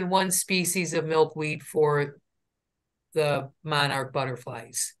more than one species of milkweed for the monarch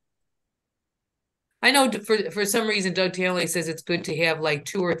butterflies? I know for some reason Doug Tanley says it's good to have like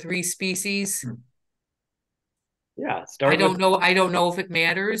two or three species. Yeah, start with I don't know if it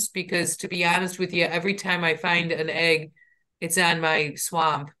matters because to be honest with you, every time I find an egg, it's on my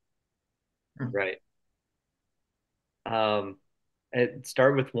swamp. right. Um,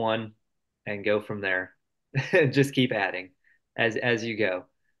 start with one and go from there. Just keep adding as you go.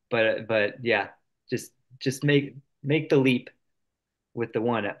 But yeah, just just make the leap with the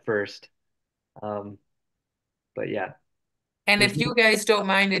one at first. Um, but yeah, And there's if you guys don't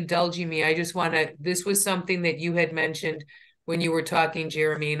mind indulging me, this was something that you had mentioned when you were talking,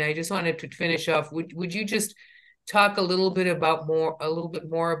 Jeremy, and I just wanted to finish off. Would you just talk a little bit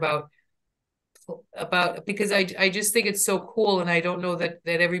more about because I just think it's so cool and I don't know that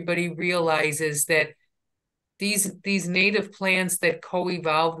everybody realizes that these native plants that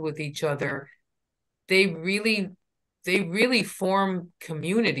co-evolved with each other, they really they really form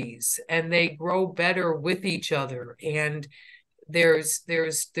communities and they grow better with each other and there's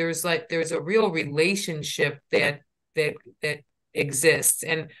a real relationship that that exists.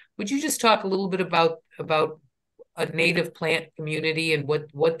 And would you just talk a little bit about a native plant community and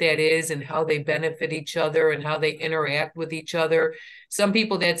what that is and how they benefit each other and how they interact with each other? Some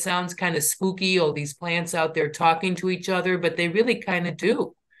people that sounds kind of spooky, oh, these plants out there talking to each other, but they really kind of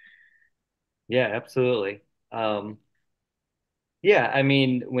do. yeah, absolutely. Um, yeah, I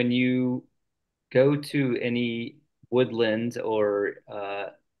mean, when you go to any woodland or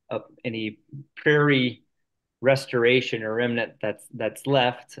any prairie restoration or remnant that's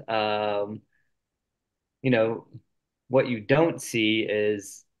left, you know, what you don't see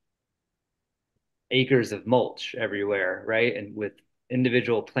is acres of mulch everywhere, right? And with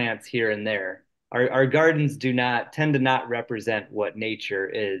individual plants here and there. Our gardens do not tend to not represent what nature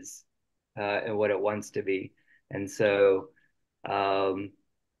is and what it wants to be. And so, um,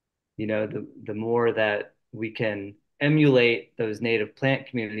 the more that we can emulate those native plant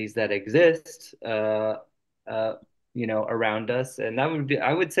communities that exist, uh, around us, and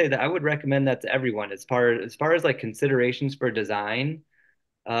I would say that I would recommend that to everyone as far as like considerations for design.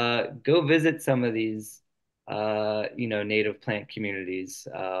 Go visit some of these, native plant communities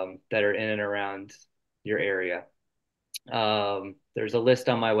that are in and around your area. There's a list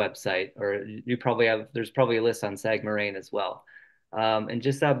on my website, or there's probably a list on Sag Moraine as well. And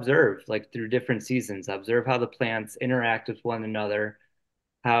just observe, like through different seasons, observe how the plants interact with one another,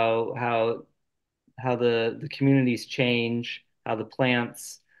 how the communities change, how the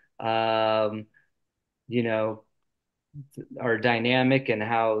plants, um, you know, are dynamic, and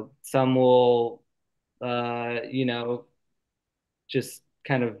how some will, just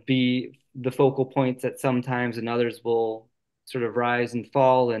kind of be the focal points at some times, and others will sort of rise and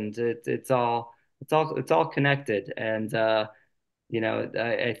fall, and it's all connected. And I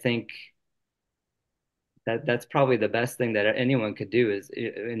think that's probably the best thing that anyone could do is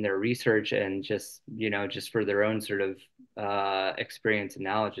in their research, and just for their own sort of experience and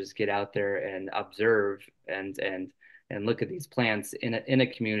knowledge, is get out there and observe and look at these plants in a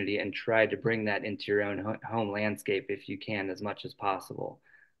community and try to bring that into your own home landscape if you can, as much as possible.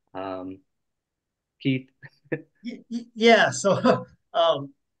 um, Keith. Yeah. So,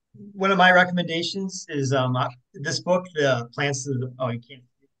 one of my recommendations is this book, The Plants of the, oh, you can't,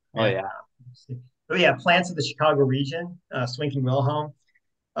 Oh yeah. yeah. Oh, yeah, Plants of the Chicago Region, Swinking Wilhelm.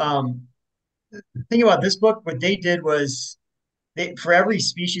 Um, the thing about this book, what they did was for every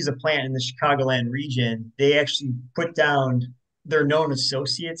species of plant in the Chicagoland region, they actually put down their known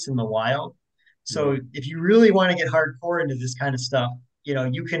associates in the wild. So Mm. if you really want to get hardcore into this kind of stuff,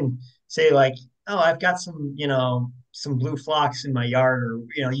 you can say like, oh, I've got some, some blue phlox in my yard,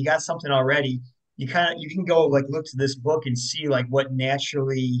 or you got something already. You can go like look to this book and see like what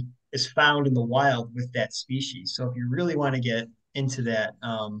naturally is found in the wild with that species. So if you really want to get into that,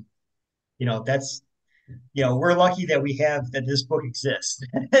 that's we're lucky that this book exists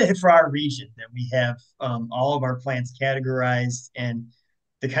for our region, that we have all of our plants categorized and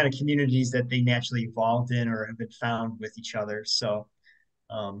the kind of communities that they naturally evolved in or have been found with each other. So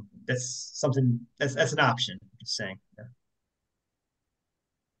that's something that's an option. Just saying. Yeah.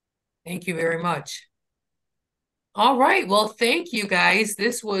 Thank you very much. All right. Well, thank you guys.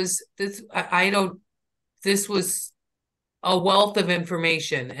 I don't, this was a wealth of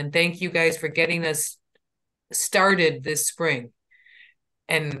information. And thank you guys for getting us started this spring.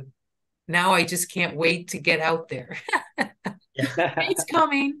 And now I just can't wait to get out there. Yeah. It's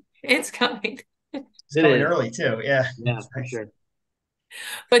coming. It's coming. It's It coming is. early too. Yeah. Yeah, It's for nice. sure.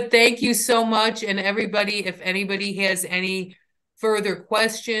 But thank you so much. And everybody, if anybody has any further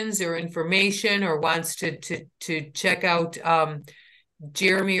questions or information or wants to check out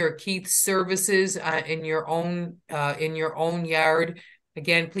Jeremy or Keith's services in your own yard,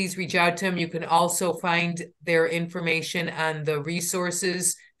 again, please reach out to them. You can also find their information on the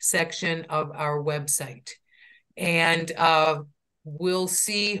resources section of our website. And we'll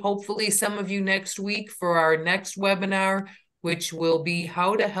see hopefully some of you next week for our next webinar, which will be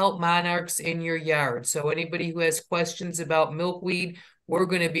how to help monarchs in your yard. So anybody who has questions about milkweed, we're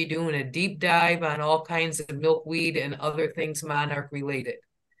going to be doing a deep dive on all kinds of milkweed and other things monarch related.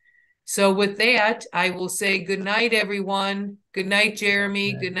 So with that, I will say good night, everyone. Good night,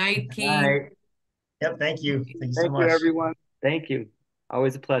 Jeremy. Good night, All Keith. right. Yep. Thank you. Thank you so Thank you, much. everyone. Thank you.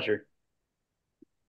 Always a pleasure.